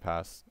not on Game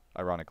Pass,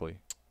 ironically.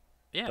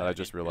 yeah, That I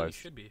just it really realized.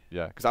 should be.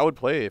 Yeah, because I would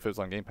play it if it was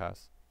on Game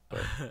Pass.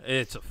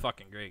 It's a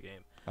fucking great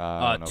game. I don't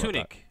know about that.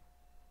 Tunic.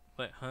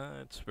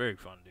 It's very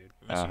fun, dude.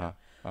 You're missing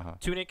out.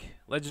 Tunic.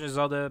 Legend of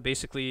Zelda,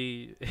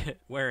 basically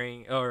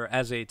wearing or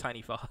as a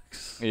tiny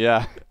fox.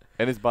 Yeah,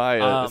 and it's by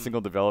a Um,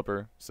 single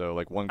developer, so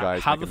like one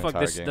guy's How making the the fuck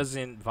entire this game.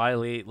 doesn't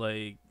violate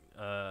like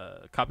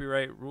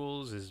copyright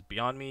rules is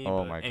beyond me. Oh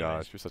but my anyways,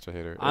 gosh, you're such a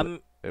hater. I'm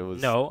it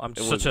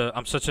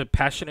I'm such a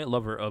passionate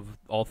lover of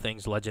all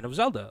things Legend of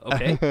Zelda.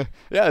 Okay, yeah,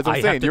 that's what I I'm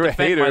have saying. to You're a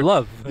defend hater. my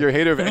love. You're a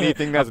hater of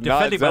anything that's I'm not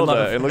defending my Zelda.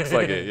 love. It looks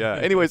like it. Yeah.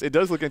 Anyways, it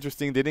does look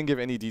interesting. They didn't give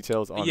any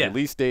details on Yeah.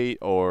 release date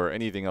or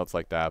anything else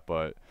like that,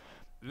 but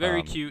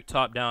Very cute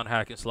top-down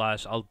hack and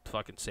slash. I'll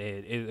fucking say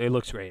it. It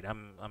looks great.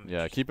 I'm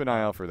yeah, keep an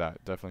eye out for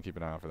that. Definitely keep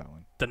an eye out for that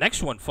one. The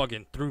next one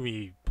fucking threw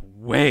me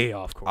way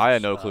off course. I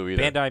had no clue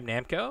either. Bandai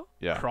Namco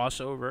Yeah.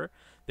 crossover.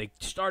 They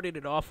started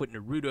it off with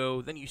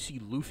Naruto, then you see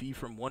Luffy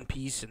from One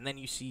Piece, and then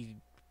you see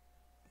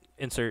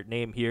insert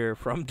name here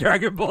from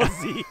Dragon Ball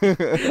Z.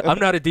 I'm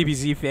not a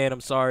DBZ fan. I'm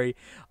sorry.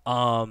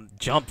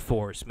 Jump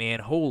Force,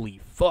 man, holy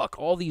fuck!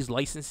 All these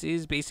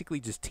licenses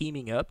basically just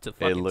teaming up to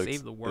fucking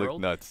save the It world.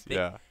 looked nuts. They-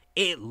 Yeah.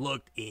 It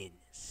looked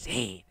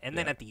insane. And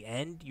then Yeah. at the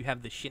end, you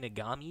have the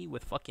Shinigami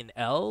with fucking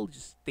L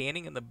just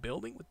standing in the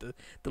building with the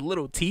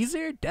little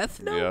teaser,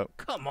 Death Note. Yep.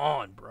 Come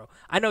on, bro.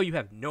 I know you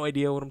have no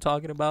idea what I'm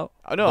talking about.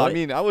 I know. I but-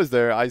 mean, I was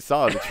there. I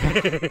saw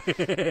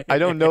it. I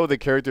don't know the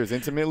characters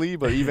intimately,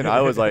 but even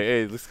I was like,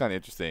 "Hey, it looks kind of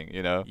interesting,"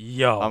 you know.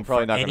 Yo, I'm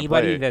probably for not gonna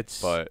anybody play it,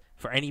 that's but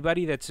for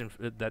anybody that's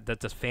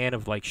that's a fan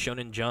of like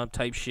Shonen Jump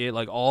type shit,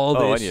 like all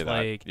oh, this, any of that.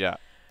 like Yeah.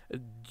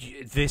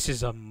 this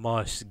is a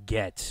must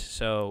get.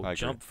 So I agree.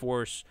 Jump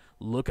Force,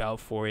 look out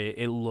for it.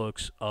 It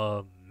looks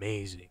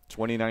amazing.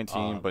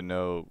 2019, but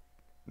no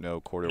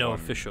quarter no one.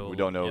 official, We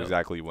don't know yep.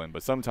 exactly when,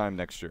 but sometime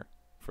next year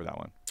for that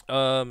one.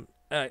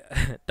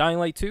 Dying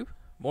Light 2,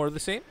 more of the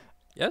same.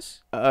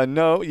 Yes.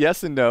 No,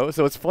 yes and no.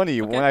 So it's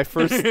funny Okay. when I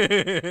first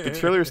the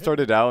trailer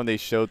started out and they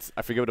showed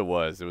I forget what it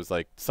was. It was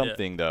like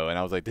something though, and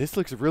I was like, this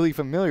looks really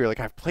familiar. Like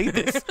I've played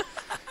this.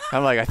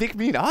 I'm like, I think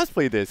me and Oz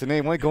played this, and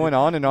they went going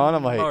on and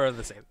on. More of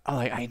the same. I'm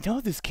like, I know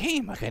this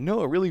game. Like, I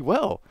know it really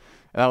well.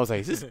 And I was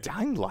like, is this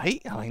Dying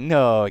Light? I'm like,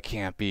 no, it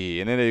can't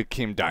be. And then it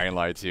came Dying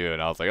Light 2,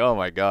 and I was like, oh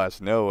my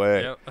gosh, no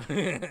way.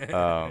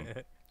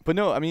 Yep. But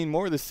no, I mean,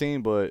 more of the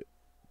same, but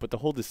the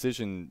whole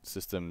decision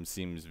system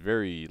seems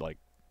very, like,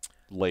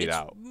 laid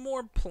out. It's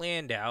more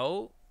planned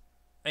out,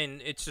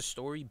 and it's a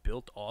story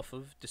built off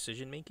of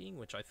decision making,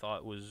 which I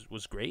thought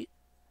was great.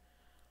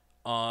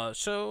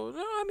 So no,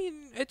 I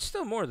mean, it's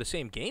still more of the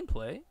same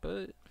gameplay,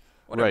 but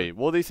whatever. Right.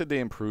 Well, they said they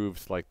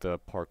improved like the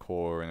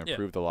parkour and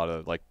improved a lot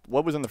of like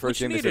what was in the first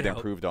game. They said they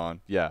improved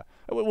on. Yeah,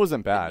 it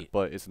wasn't bad,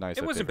 but it's nice.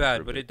 It wasn't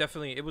bad, but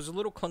it was a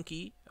little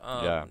clunky.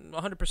 Yeah.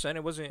 100%.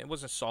 It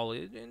wasn't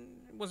solid and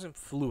it wasn't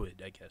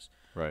fluid, I guess.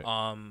 Right.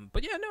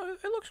 But yeah, no,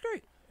 it looks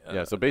great.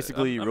 Yeah. So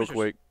basically, real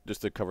quick,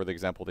 just to cover the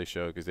example they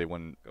showed, because they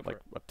went like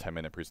a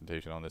 10-minute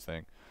presentation on this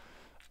thing.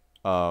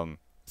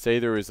 Say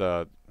there's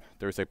a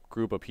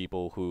group of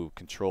people who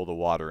control the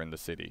water in the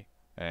city,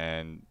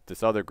 and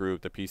this other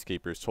group, the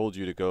peacekeepers, told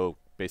you to go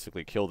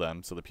basically kill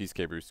them so the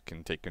peacekeepers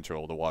can take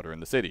control of the water in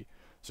the city.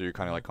 So you're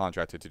kind of like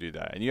contracted to do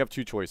that, and you have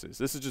two choices.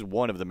 This is just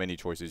one of the many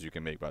choices you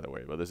can make, by the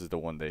way, but this is the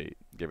one they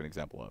give an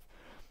example of.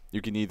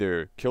 You can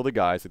either kill the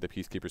guys that the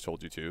peacekeepers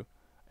told you to,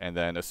 and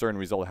then a certain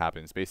result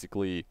happens.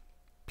 Basically,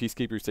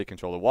 peacekeepers take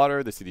control of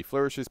water, the city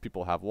flourishes,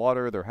 people have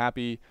water, they're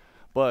happy,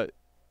 but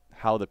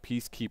how the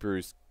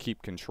peacekeepers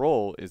keep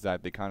control is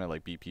that they kind of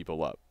like beat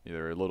people up.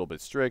 They're a little bit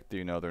strict,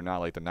 you know, they're not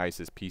like the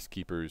nicest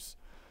peacekeepers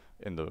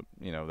in the,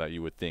 you know, that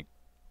you would think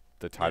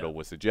the title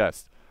would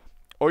suggest.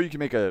 Or you can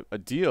make a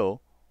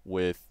deal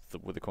with the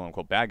quote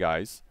unquote bad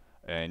guys,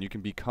 and you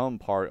can become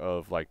part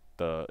of like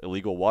the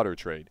illegal water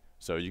trade.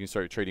 So you can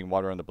start trading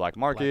water on the black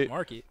market.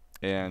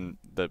 And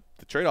the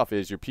trade-off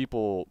is your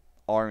people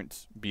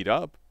aren't beat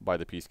up by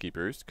the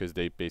peacekeepers because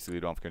they basically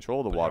don't have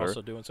control of the water. They're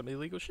also doing some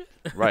illegal shit.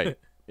 Right.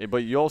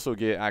 But you also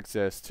get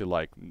access to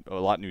like a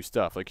lot new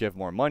stuff. Like you have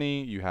more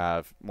money, you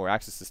have more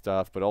access to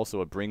stuff, but also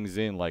it brings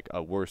in like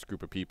a worse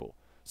group of people.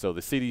 So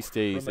the city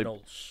stays.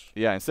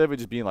 Yeah, instead of it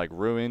just being like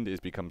ruined,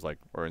 it becomes like,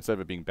 or instead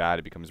of it being bad,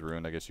 it becomes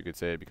ruined. I guess you could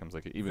say it becomes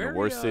like even a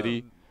worse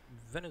city.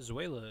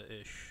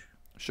 Venezuela-ish.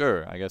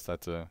 Sure, I guess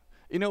that's a.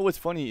 You know what's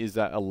funny is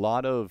that a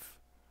lot of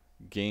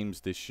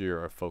games this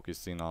year are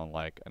focusing on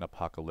like an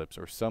apocalypse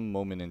or some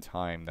moment in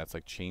time that's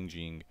like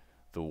changing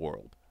the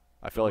world.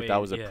 I feel like that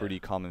was a pretty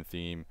common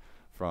theme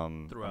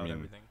from throughout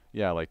everything.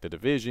 Yeah, like The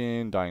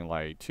Division, Dying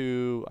Light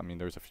 2. I mean,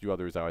 there's a few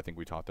others that I think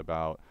we talked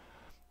about.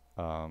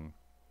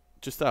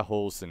 Just that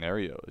whole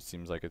scenario, it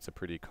seems like it's a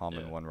pretty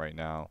common one right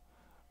now.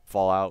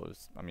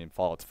 Fallout's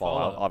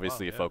Fallout.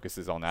 Obviously, it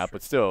focuses on that,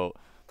 but still,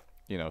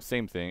 you know,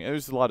 same thing. And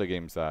there's a lot of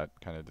games that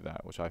kind of did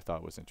that, which I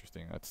thought was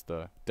interesting. That's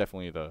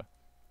definitely the.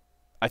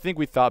 I think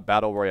we thought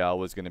Battle Royale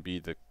was going to be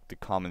the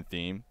common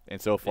theme,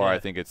 and so far I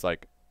think it's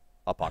like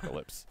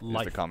apocalypse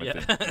is the common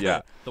theme.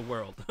 Yeah. The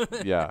world.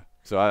 Yeah.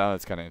 So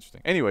it's kind of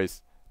interesting.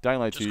 Anyways, Dying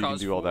Light 2, you can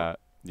do all that.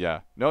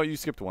 Yeah. No, you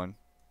skipped one.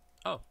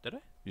 Oh, did I?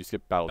 You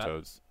skipped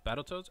Battletoads.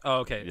 Battletoads? Oh,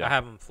 okay. Yeah. I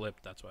have them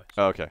flipped, that's why.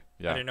 Oh, okay.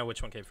 Yeah. I didn't know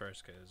which one came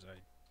first because I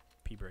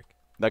pee break.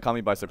 That caught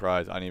me by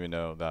surprise. I didn't even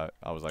know that.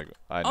 I was like,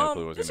 I had no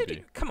clue what it was going to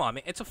be. Come on,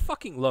 man. It's a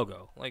fucking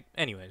logo. Like,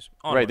 anyways.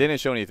 Right. They didn't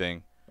show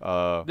anything.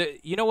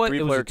 You know what?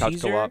 It was a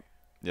teaser. Co-op.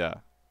 Yeah.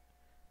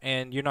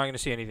 And you're not going to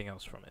see anything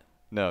else from it.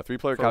 No,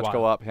 3-player couch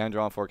co-op,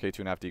 hand-drawn 4K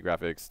 2.5D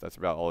graphics. That's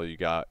about all you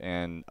got,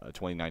 and a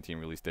 2019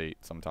 release date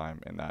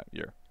sometime in that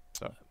year.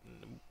 So,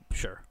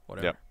 sure,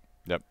 whatever.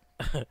 Yep.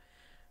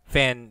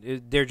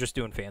 They're just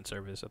doing fan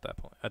service at that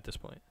point. At this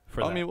point,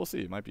 I mean, we'll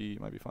see. It might be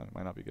fun. It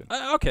might not be good.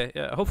 Okay,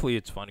 yeah. Hopefully,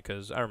 it's fun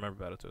because I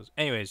remember Battletoads.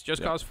 Anyways,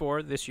 Just Cause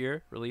 4 this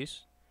year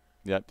release.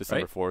 Yeah,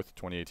 December 4th,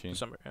 2018.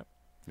 December. Yeah.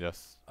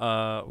 Yes.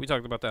 We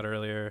talked about that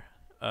earlier.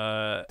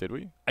 Did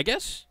we? I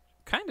guess,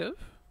 kind of.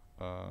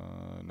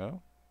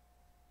 No.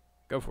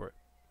 Go for it.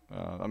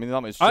 I mean,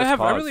 it's Just Cause.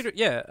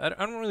 I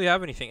don't really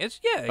have anything.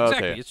 Exactly.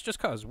 Okay. It's Just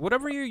Cause.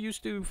 Whatever you're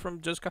used to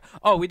from Just Cause.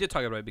 Oh, we did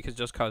talk about it because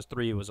Just Cause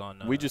 3 was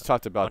on. We just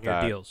talked about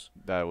that. Deals.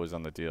 That was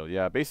on the deal.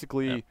 Yeah,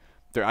 basically,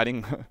 they're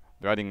adding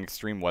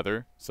extreme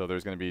weather. So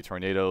there's going to be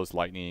tornadoes,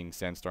 lightning,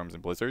 sandstorms,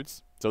 and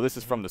blizzards. So this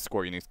is from the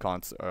Square Enix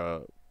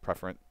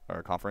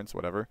conference,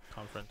 whatever.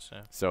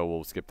 Yeah. So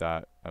we'll skip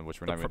that, which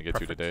we're not going to get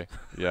to today.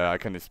 Yeah, I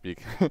couldn't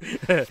speak.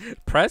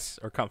 Press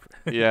or conference?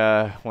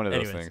 Yeah, one of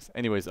those things.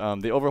 Anyways,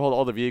 they overhauled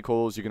all the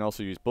vehicles. You can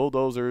also use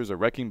bulldozers or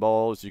wrecking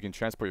balls. You can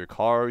transport your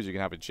cars. You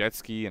can have a jet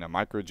ski and a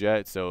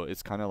microjet. So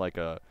it's kind of like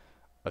a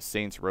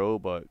Saints Row,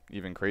 but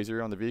even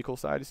crazier on the vehicle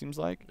side, it seems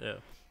like. Yeah.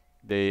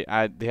 They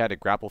had a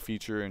grapple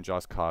feature in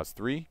Just Cause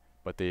 3,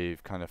 but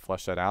they've kind of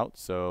fleshed that out.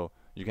 So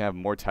you can have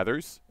more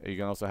tethers. You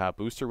can also have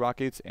booster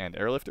rockets and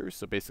airlifters.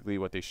 So basically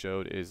what they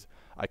showed is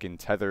I can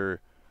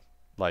tether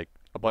like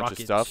a bunch of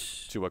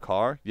stuff to a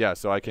car. Yeah,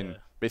 so I can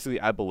basically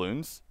add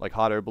balloons, like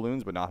hot air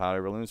balloons, but not hot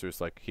air balloons.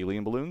 There's like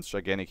helium balloons,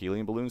 gigantic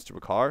helium balloons to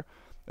a car.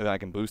 And then I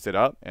can boost it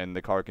up and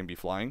the car can be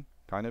flying,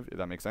 kind of, if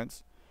that makes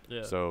sense.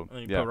 Yeah. So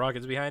and you put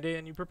rockets behind it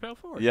and you propel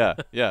forward.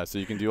 Yeah, so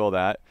you can do all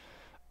that.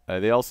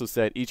 They also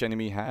said each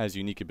enemy has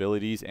unique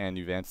abilities and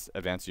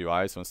advanced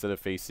UI. So instead of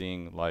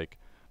facing like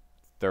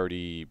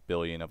 30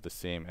 billion of the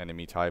same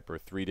enemy type, or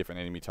 3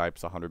 different enemy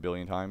types 100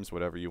 billion times,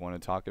 whatever you want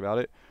to talk about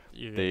it.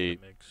 They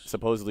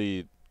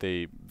supposedly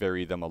they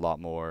vary them a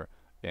lot more,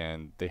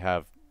 and they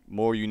have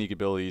more unique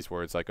abilities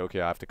where it's like,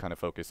 okay, I have to kind of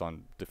focus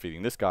on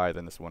defeating this guy,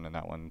 then this one and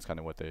that one. It's kind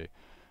of what they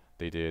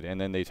did. And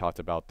then they talked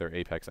about their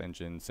Apex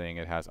engine, saying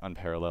it has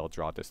unparalleled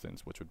draw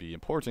distance, which would be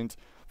important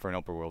for an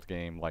open world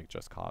game like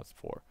Just Cause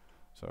 4.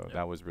 So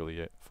that was really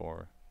it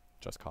for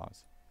Just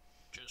Cause.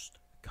 Just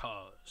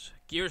Cause.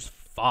 Gears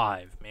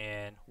 5,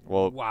 man.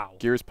 Well, wow.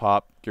 Gears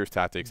Pop, Gears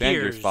Tactics, and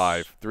Gears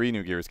 5. 3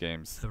 new Gears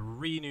games.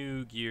 3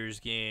 new Gears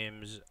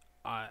games.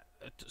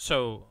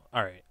 So,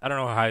 all right. I don't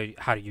know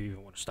how do you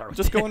even want to start with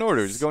Just this? go in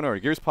order. Just go in order.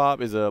 Gears Pop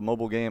is a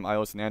mobile game,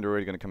 iOS and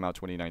Android, going to come out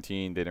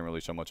 2019. They didn't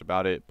really show much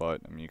about it,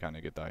 but I mean, you kind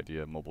of get the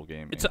idea. Mobile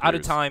game. It's out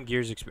of time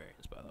Gears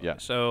experience, by the way. Yeah.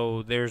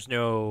 So there's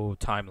no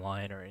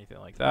timeline or anything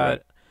like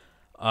that.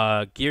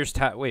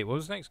 Right. Wait, what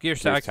was next?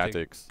 Gears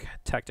Tactics.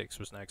 Tactics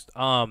was next.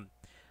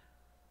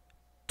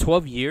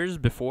 12 years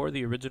before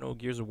the original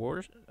Gears of War.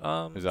 Is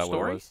that story?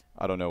 What it was?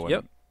 I don't know.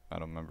 Yep. I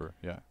don't remember.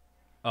 Yeah.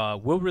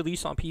 Will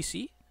release on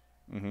PC.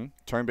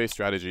 Turn-based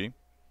strategy.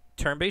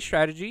 Turn-based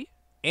strategy,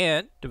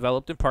 and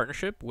developed in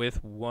partnership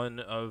with one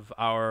of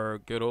our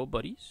good old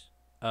buddies,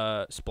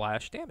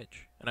 Splash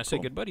Damage. And I say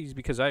good buddies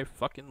because I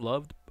fucking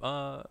loved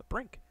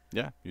Brink.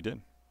 Yeah, you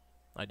did.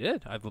 I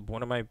did. I've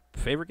one of my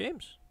favorite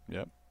games.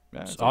 Yep.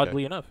 Yeah,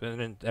 oddly enough,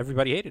 and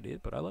everybody hated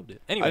it, but I loved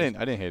it. Anyway,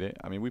 I didn't hate it.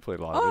 I mean, we played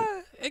a lot of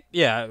it.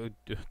 Yeah, I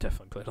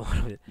definitely played a lot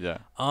of it. Yeah.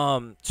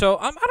 So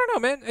I don't know,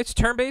 man. It's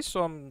turn-based,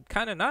 so I'm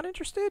kind of not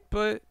interested,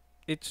 but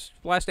it's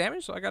Blast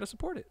Damage, so I gotta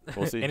support it.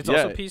 We'll see. And it's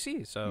also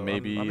PC, so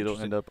maybe I'm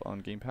it'll end up on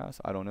Game Pass.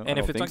 I don't know. And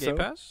if it's on Game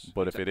Pass,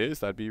 but if it is,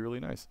 that'd be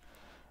really nice.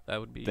 That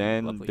would be.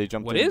 Then lovely. they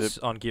jumped. What is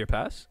on Gear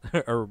Pass,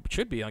 or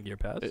should be on Gear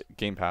Pass?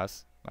 Game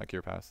Pass, not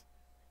Gear Pass.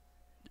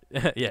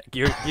 Yeah,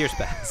 Gears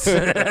Pass.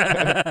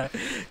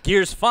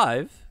 Gears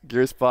 5.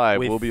 Gears 5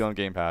 will be on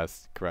Game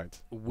Pass,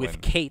 correct? With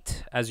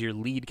Kate as your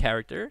lead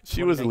character.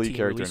 She was the lead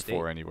character in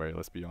 4 anyway.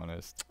 Let's be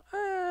honest.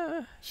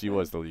 She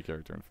was the lead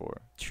character in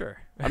 4. Sure.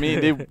 I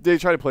mean, they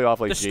try to play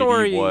off like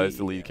JD was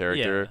the lead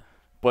character, yeah.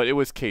 but it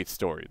was Kate's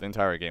story. The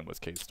entire game was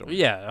Kate's story.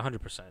 Yeah,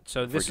 100%.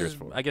 So this is,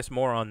 I guess,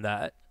 more on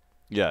that.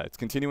 Yeah, it's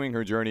continuing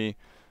her journey.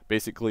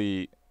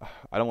 Basically,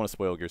 I don't want to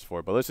spoil Gears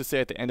 4, but let's just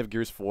say at the end of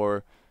Gears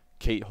 4,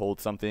 Kate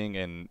holds something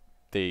and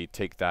they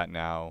take that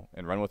now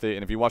and run with it.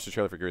 And if you watch the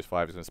trailer for Gears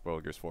 5, it's going to spoil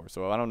Gears 4.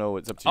 So I don't know.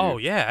 It's up to you. Oh,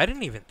 yeah. I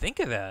didn't even think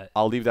of that.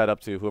 I'll leave that up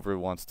to whoever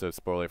wants to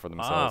spoil it for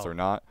themselves or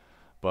not.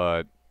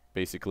 But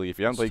basically, if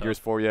you haven't played Gears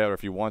 4 yet, or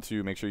if you want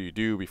to, make sure you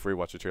do before you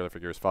watch the trailer for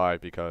Gears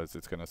 5, because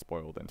it's going to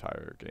spoil the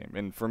entire game.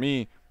 And for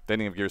me, the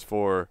ending of Gears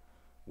 4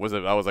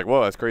 I was like,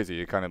 whoa, that's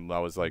crazy. It kind of, I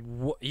was like,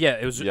 yeah,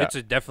 it was. Yeah.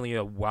 It's definitely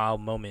a wow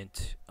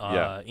moment.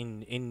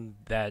 In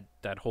that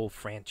whole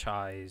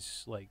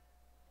franchise like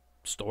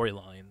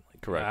storyline.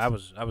 Like, correct. I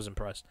was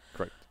impressed.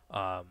 Correct.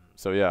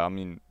 So yeah, I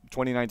mean,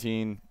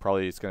 2019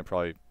 it's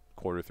gonna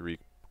quarter 3,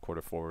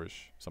 quarter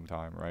 4ish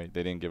sometime, right?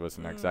 They didn't give us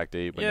an exact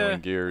date, but knowing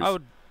Gears,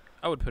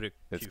 I would put it.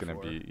 It's Q4. gonna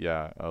be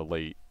a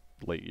late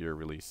year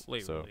release.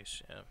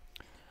 Release, yeah.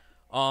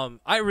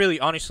 I really,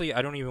 honestly,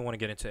 I don't even want to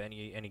get into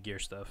any gear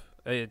stuff.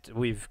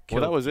 We've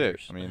killed that was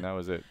Gears. it. I mean, that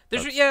was it.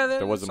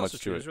 There wasn't much to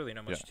it. There's really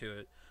not much to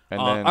it. And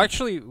then,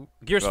 actually,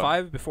 Gears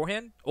 5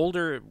 beforehand,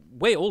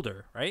 way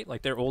older, right?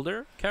 Like they're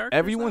older characters.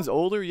 Everyone's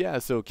older, yeah.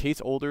 So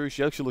Kate's older.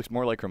 She actually looks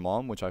more like her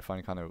mom, which I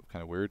find kind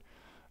of weird.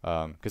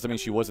 Because I mean,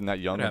 she wasn't that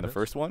young in the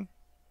first one.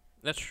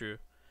 That's true.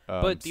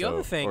 But the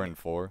other thing, or in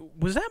 4,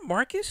 was that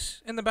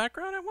Marcus in the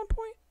background at one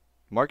point?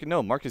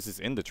 Marcus is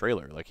in the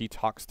trailer. Like, he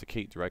talks to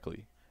Kate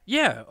directly.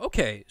 Yeah,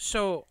 okay.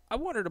 So I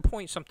wanted to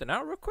point something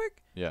out real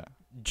quick. Yeah.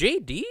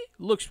 JD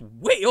looks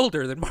way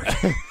older than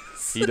Marcus.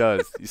 He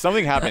does.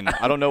 Something happened.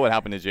 I don't know what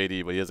happened to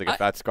JD, but he has like a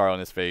fat scar on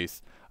his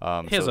face.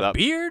 He has a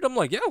beard. I'm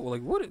like,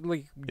 what?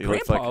 Like,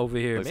 grandpa over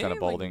here, man. He's kind of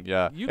balding.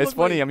 Yeah. It's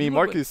funny. Like, I mean,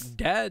 Marcus. Like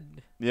Dad.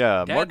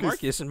 Yeah,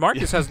 Marcus. And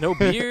Marcus has no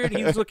beard.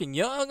 He's looking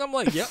young. I'm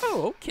like,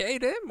 okay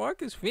then.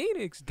 Marcus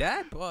Phoenix,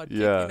 dad bod,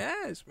 kicking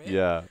ass, man.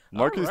 Yeah.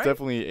 Marcus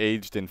definitely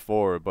aged in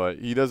 4, but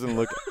he doesn't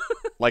look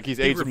like he's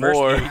aged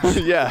more.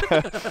 Yeah.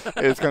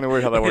 It's kind of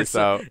weird how that works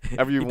out.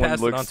 Everyone he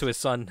passed looks it on to his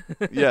son.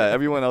 Yeah,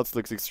 everyone else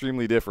looks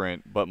extremely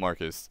different but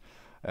Marcus.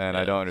 And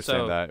I don't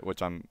understand that,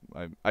 which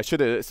I should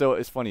have. So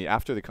it's funny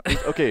after the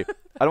okay,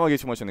 I don't want to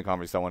get too much in the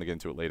conversation. I want to get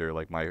into it later,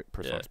 like my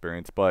personal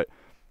experience. But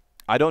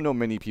I don't know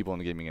many people in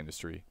the gaming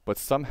industry, but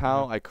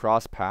somehow I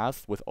cross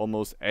paths with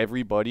almost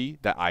everybody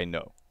that I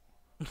know,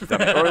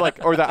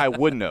 or that I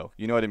would know.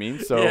 You know what I mean?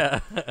 So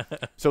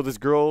so this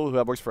girl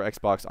who works for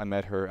Xbox, I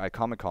met her at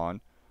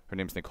Comic-Con. Her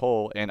name's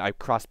Nicole, and I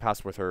crossed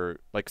paths with her.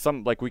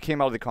 Like we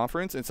came out of the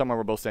conference, and somehow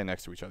we're both standing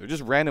next to each other,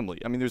 just randomly.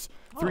 I mean, there's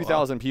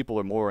 3,000 people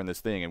or more in this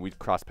thing, and we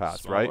crossed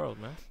paths, Small right?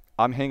 world, man.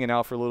 I'm hanging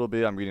out for a little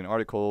bit. I'm reading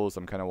articles.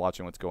 I'm kind of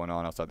watching what's going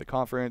on outside the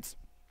conference,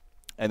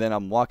 and then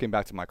I'm walking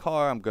back to my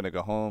car. I'm gonna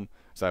go home,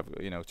 so I have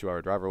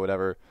 2-hour drive or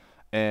whatever,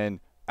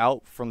 and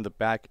out from the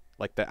back,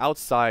 like the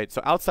outside,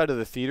 so outside of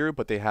the theater,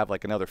 but they have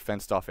like another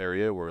fenced off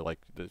area where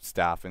like the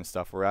staff and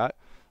stuff were at.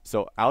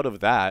 So out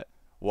of that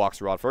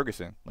walks Rod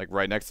Ferguson, like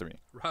right next to me.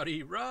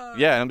 Roddy Rod.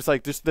 Yeah, and I'm just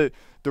like, just the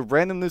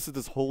randomness of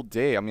this whole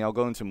day. I mean, I'll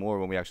go into more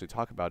when we actually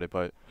talk about it,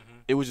 but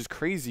it was just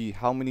crazy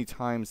how many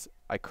times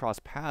I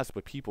crossed paths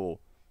with people,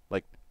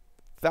 like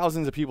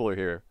thousands of people are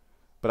here,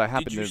 but I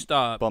happened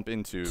to bump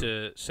into.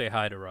 To say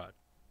hi to Rod?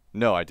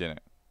 No, I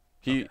didn't.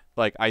 He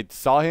like I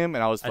saw him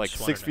and I was like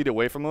 6 feet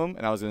away from him,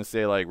 and I was gonna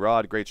say like,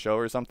 Rod, great show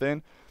or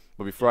something,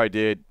 but before I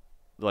did,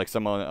 like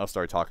someone else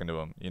started talking to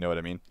him. You know what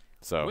I mean?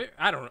 So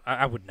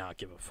I would not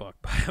give a fuck.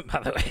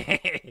 By the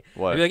way,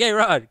 what? I'd be like, hey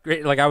Rod,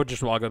 great. Like I would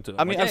just walk up to him.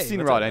 I mean, like, I've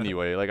seen Rod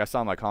anyway. Like I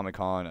saw him at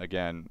Comic-Con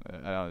again.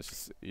 And it's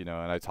just, you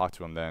know, and I talked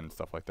to him then and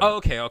stuff like that. Oh,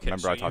 okay. Remember,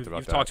 so I talked about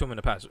you've that. talked to him in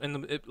the past,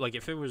 and like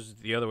if it was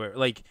the other way,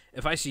 like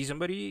if I see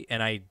somebody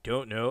and I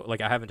don't know,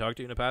 like I haven't talked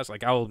to you in the past,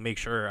 like I will make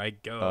sure I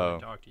go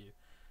and talk to you.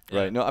 Yeah.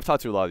 Right. No, I've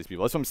talked to a lot of these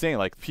people. That's what I'm saying.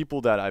 Like people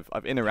that I've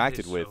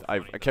interacted with, so I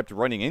kept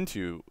running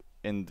into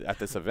at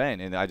this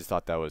event, and I just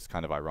thought that was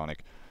kind of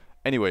ironic.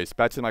 Anyways,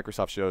 back to the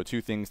Microsoft show.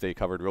 2 things they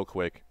covered real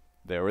quick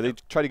there, where they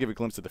try to give a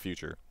glimpse of the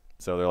future.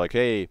 So they're like,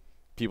 hey,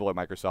 people at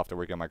Microsoft are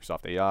working on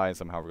Microsoft AI, and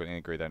somehow we're going to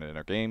integrate that in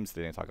our games.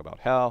 They didn't talk about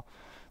how.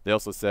 They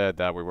also said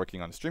that we're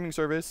working on a streaming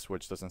service,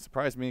 which doesn't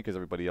surprise me because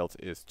everybody else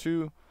is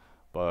too.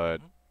 But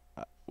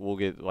we'll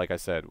get, like I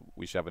said,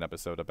 we should have an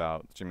episode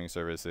about streaming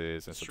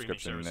services and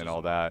subscription and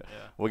all that.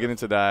 Yeah, we'll get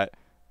into that.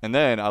 And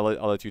then I'll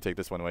let you take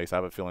this one away, because I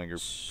have a feeling you're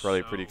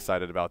probably pretty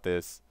excited about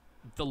this.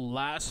 The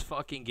last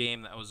fucking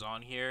game that was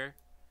on here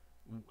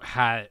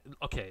had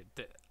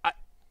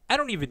I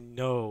don't even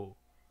know.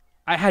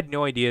 I had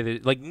no idea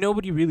that, like,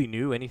 nobody really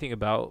knew anything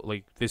about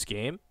like this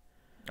game.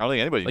 I don't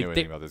think anybody knew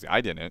anything about this.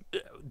 I didn't.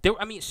 There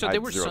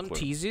were some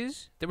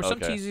teases. There were some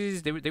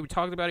teases. They were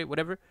talking about it,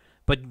 whatever.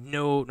 But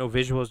no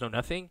visuals, no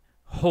nothing.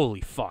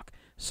 Holy fuck!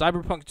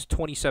 Cyberpunk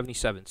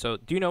 2077. So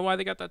do you know why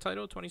they got that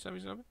title,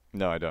 2077?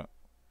 No, I don't.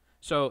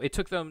 So it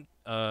took them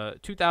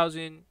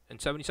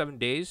 2,077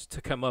 days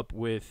to come up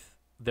with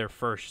their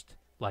first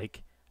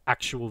like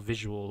actual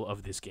visual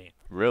of this game.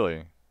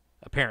 Really?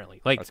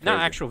 Apparently, like not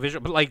actual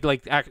visual, but like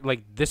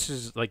this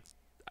is like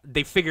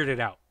they figured it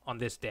out on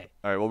this day.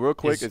 All right. Well, real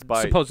quick, it's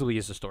by supposedly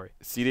is the story.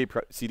 CD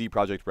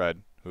Projekt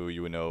Red, who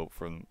you would know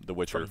from The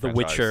Witcher. From The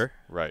Witcher,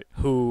 right?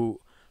 Who,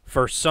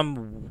 for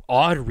some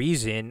odd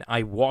reason,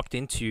 I walked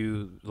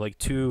into like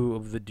 2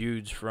 of the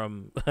dudes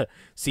from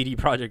CD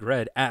Projekt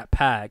Red at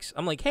PAX.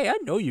 I'm like, hey, I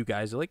know you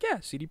guys. They're like, yeah,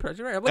 CD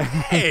Projekt Red. I'm like,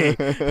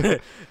 hey,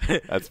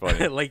 that's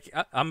funny. Like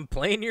I'm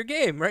playing your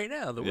game right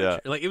now. The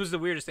Witcher. Like it was the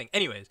weirdest thing.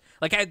 Anyways,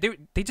 like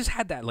they just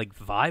had that like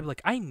vibe.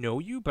 Like I know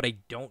you, but I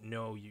don't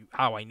know you.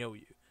 How I know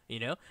you. You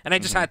know, and I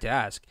just had to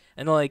ask,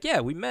 and they're like, "Yeah,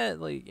 we met."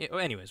 Like,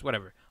 anyways,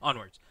 whatever.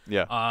 Onwards.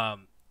 Yeah.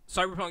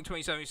 Cyberpunk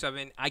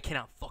 2077. I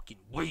cannot fucking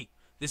wait.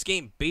 This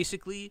game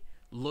basically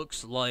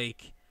looks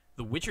like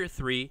The Witcher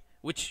 3,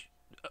 which,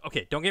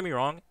 okay, don't get me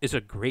wrong, is a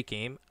great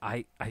game.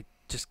 I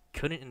just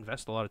couldn't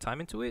invest a lot of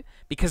time into it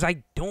because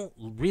I don't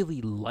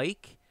really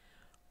like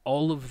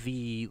all of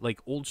the like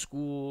old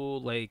school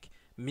like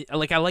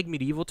I like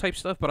medieval type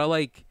stuff, but I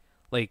like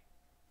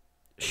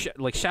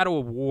Shadow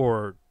of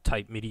War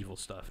type medieval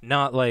stuff,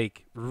 not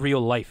like real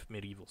life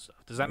medieval stuff.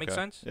 Does that make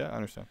sense? Yeah, I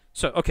understand.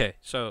 So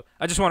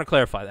I just want to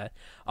clarify that.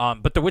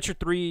 But The Witcher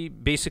 3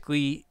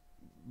 basically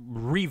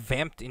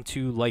revamped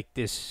into like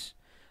this,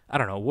 I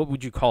don't know, what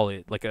would you call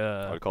it? Like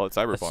I would call it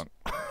cyberpunk.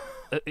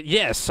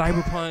 Yeah,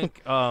 cyberpunk.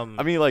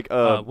 I mean, like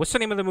what's the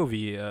name of the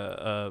movie?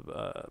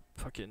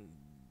 Fucking.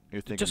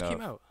 You're thinking it just of.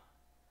 Came out.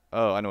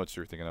 Oh, I know what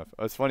you're thinking of.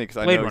 It's funny because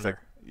I Blade know Runner.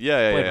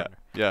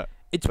 Yeah.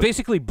 It's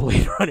basically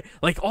Blade Runner.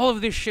 Like all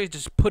of this shit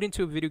just put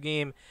into a video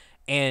game,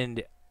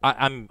 and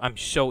I'm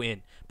so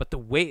in. But the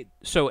way,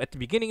 so at the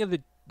beginning of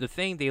the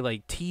thing, they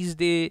like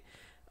teased it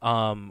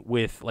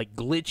with like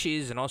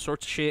glitches and all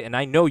sorts of shit. And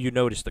I know you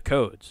noticed the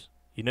codes.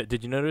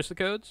 Did you notice the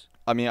codes?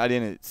 I mean, I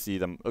didn't see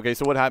them. Okay,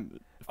 so what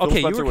happened? Phil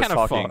Spencer you were kind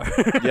of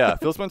far. Yeah,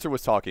 Phil Spencer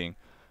was talking,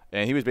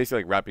 and he was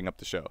basically like wrapping up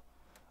the show,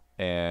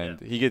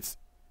 and he gets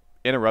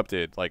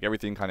interrupted, like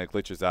everything kind of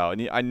glitches out,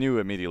 and I knew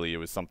immediately it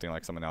was something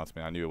like some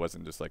announcement. I knew it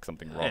wasn't just like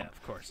something wrong. Yeah,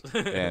 of course.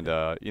 And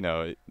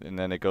and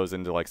then it goes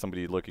into like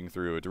somebody looking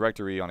through a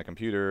directory on a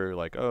computer,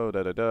 like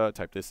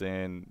type this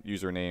in,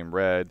 username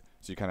red,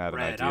 so you kind of had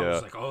an idea. I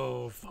was like,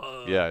 oh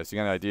fuck. Yeah, so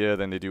you got an idea.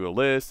 Then they do a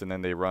list, and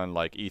then they run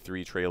like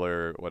E3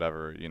 trailer,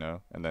 whatever,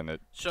 and then the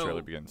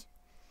trailer begins.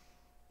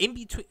 In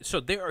between,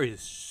 so there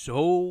is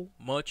so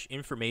much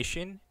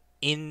information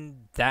in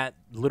that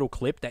little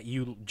clip that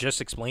you just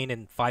explained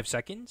in 5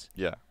 seconds.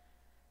 Yeah.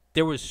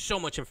 There was so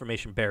much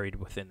information buried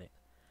within it.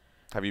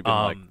 Have you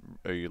been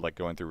are you like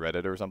going through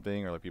Reddit or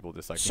something, or like people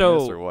disliking this,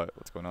 or what?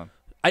 What's going on?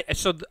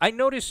 I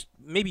noticed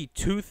maybe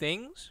 2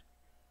 things,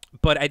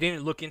 but I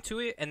didn't look into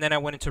it, and then I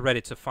went into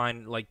Reddit to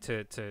find like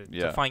to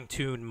fine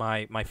tune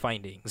my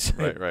findings.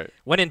 Right.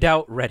 When in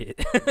doubt,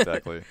 Reddit.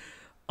 Exactly.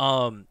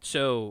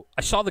 So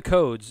I saw the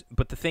codes,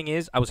 but the thing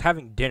is, I was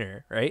having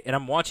dinner, right? And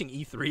I'm watching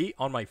E3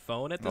 on my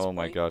phone at this point. Oh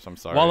my gosh, I'm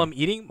sorry. While I'm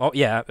eating. Oh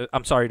yeah,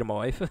 I'm sorry to my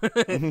wife.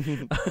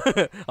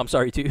 I'm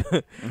sorry too.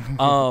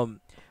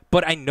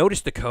 But I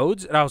noticed the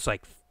codes, and I was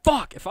like,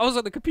 fuck, if I was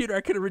on the computer,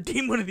 I could have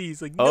redeemed one of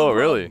these. Like, no oh, problem.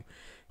 Really?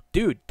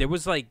 Dude, there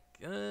was like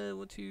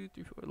 1, 2,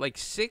 3, 4, like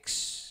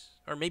 6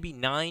 or maybe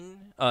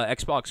 9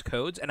 Xbox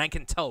codes, and I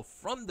can tell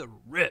from the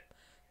rip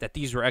that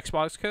these were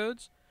Xbox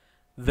codes.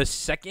 The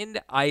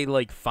second I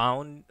like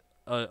found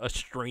a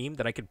stream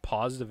that I could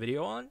pause the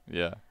video on,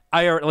 Yeah.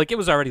 It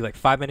was already like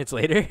 5 minutes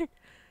later.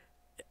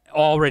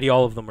 Already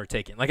all of them were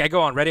taken. Like I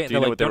go on Reddit and they're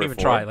like, don't even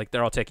try. Like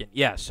they're all taken.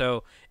 Yeah,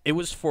 so it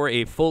was for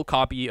a full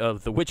copy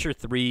of The Witcher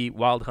 3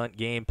 Wild Hunt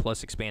game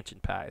plus expansion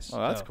pass. Oh,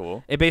 that's so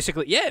cool. It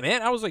basically, yeah,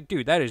 man. I was like,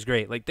 dude, that is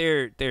great. Like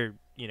they're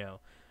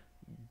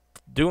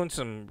doing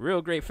some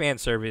real great fan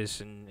service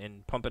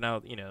and pumping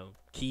out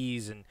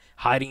keys and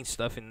hiding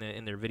stuff in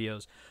their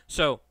videos.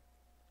 So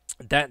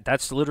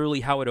that's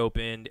literally how it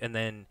opened. And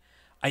then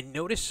I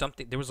noticed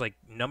something. There was like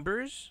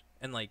numbers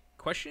and like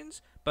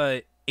questions,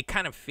 but it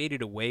kind of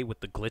faded away with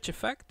the glitch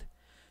effect.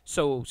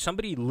 So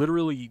somebody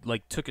literally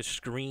like took a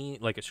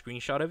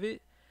screenshot of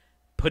it,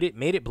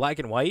 made it black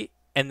and white,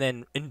 and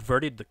then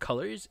inverted the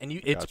colors, and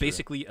it's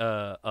basically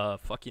a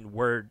fucking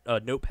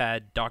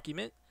notepad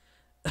document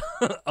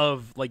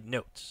of like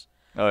notes.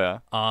 Oh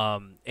yeah.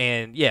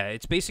 And yeah,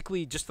 it's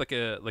basically just like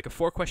a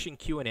 4-question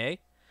Q&A.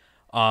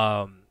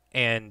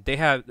 And they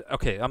have,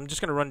 okay, I'm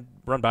just gonna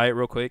run by it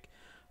real quick.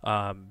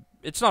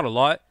 It's not a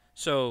lot,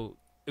 so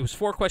it was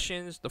 4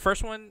 questions. The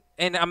first one,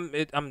 and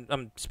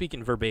I'm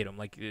speaking verbatim,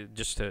 like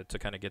just to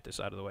kind of get this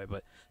out of the way.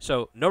 But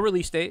so no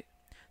release date,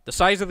 the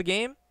size of the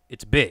game,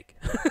 it's big.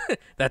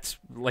 That's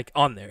like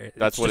on there.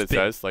 That's what it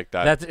says, like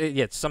that. That's it,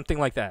 yeah, it's something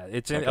like that.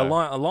 It's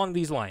along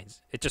these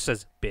lines. It just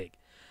says big.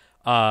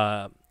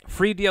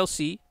 Free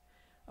DLC,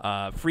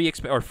 free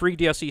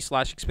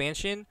DLC /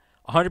 expansion,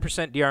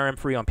 100% DRM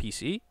free on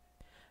PC,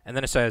 and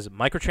then it says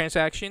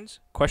microtransactions ?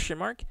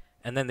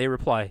 And then they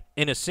reply,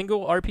 in a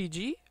single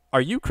RPG. Are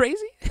you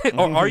crazy?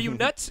 Or are you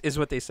nuts? Is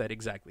what they said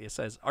exactly. It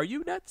says, are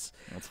you nuts?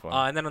 That's fun.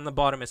 And then on the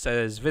bottom it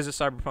says, visit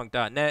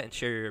cyberpunk.net and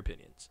share your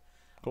opinions.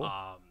 Cool.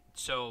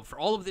 So for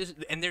all of this,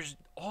 and there's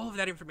all of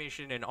that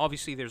information, and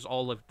obviously there's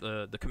all of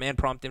the command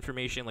prompt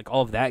information, like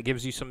all of that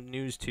gives you some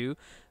news too.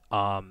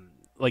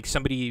 Like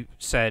somebody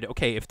said,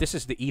 okay, if this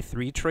is the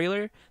E3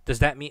 trailer, does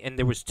that mean, and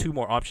there was 2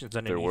 more options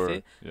underneath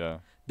it. Yeah.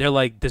 They're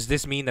like, does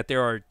this mean that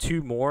there are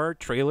 2 more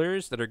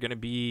trailers that are going to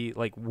be,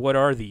 like, what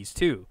are these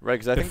 2? Right,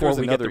 because I think there was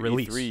another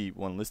E3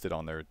 one listed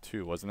on there,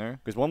 too, wasn't there?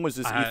 Because one was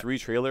this E3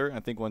 trailer. I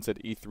think one said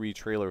E3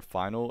 trailer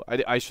final.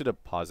 I should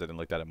have paused it and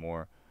looked at it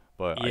more,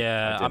 but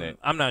yeah, I didn't.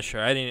 I'm not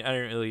sure. I didn't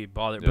really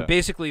bother. Yeah. But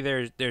basically,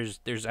 there's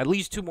at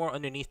least 2 more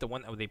underneath the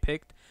one that they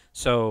picked.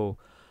 So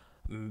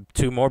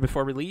 2 more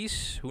before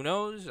release. Who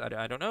knows?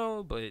 I don't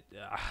know. But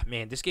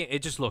man, this game,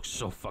 it just looks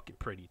so fucking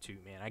pretty too,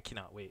 man. I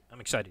cannot wait. I'm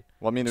excited.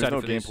 Well, I mean, there's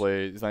no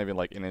gameplay. It's not even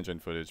like in-engine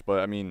footage.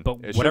 But I mean,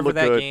 but whatever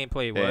that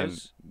gameplay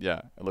was,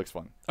 yeah, it looks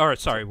fun. Or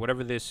sorry,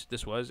 whatever this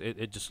was,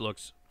 it just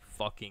looks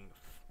fucking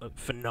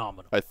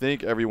phenomenal. I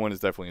think everyone is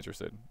definitely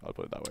interested. I'll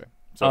put it that way.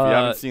 So if you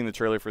haven't seen the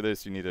trailer for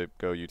this, you need to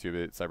go YouTube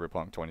it,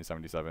 Cyberpunk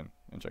 2077,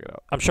 and check it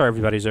out. I'm sure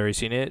everybody's already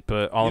seen it,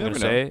 but all I'm gonna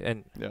say,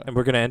 and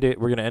we're gonna end it.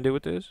 We're gonna end it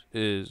with this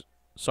is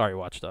sorry,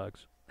 Watch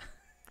Dogs.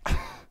 Oh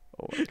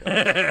my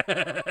god.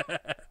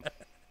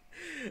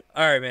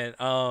 All right, man.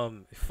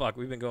 Fuck,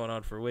 we've been going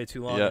on for way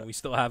too long, and we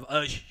still have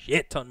a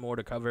shit ton more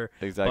to cover.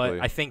 Exactly.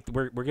 But I think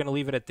we're gonna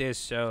leave it at this.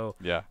 So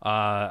yeah.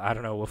 I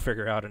don't know. We'll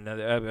figure out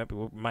another.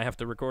 We might have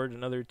to record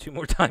another 2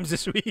 more times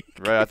this week.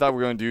 Right. I thought we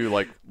were gonna do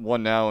like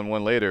one now and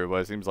one later, but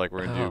it seems like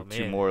we're gonna do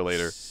 2 more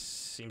later.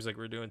 Seems like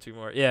we're doing 2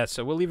 more. Yeah.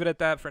 So we'll leave it at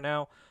that for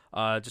now.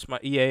 Just my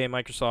EA and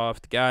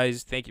Microsoft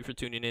guys, thank you for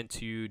tuning in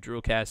to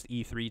DRULcast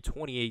E3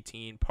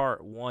 2018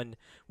 Part 1.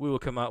 We will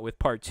come out with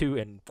Part 2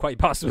 and quite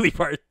possibly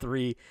Part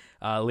 3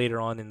 later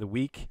on in the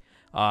week.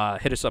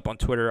 Hit us up on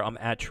Twitter. I'm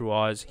at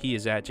TrueOz. He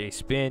is at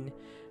JSpin.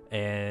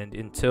 And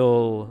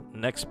until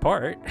next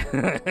part,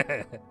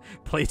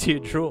 play to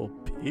your drool.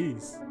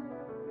 Peace.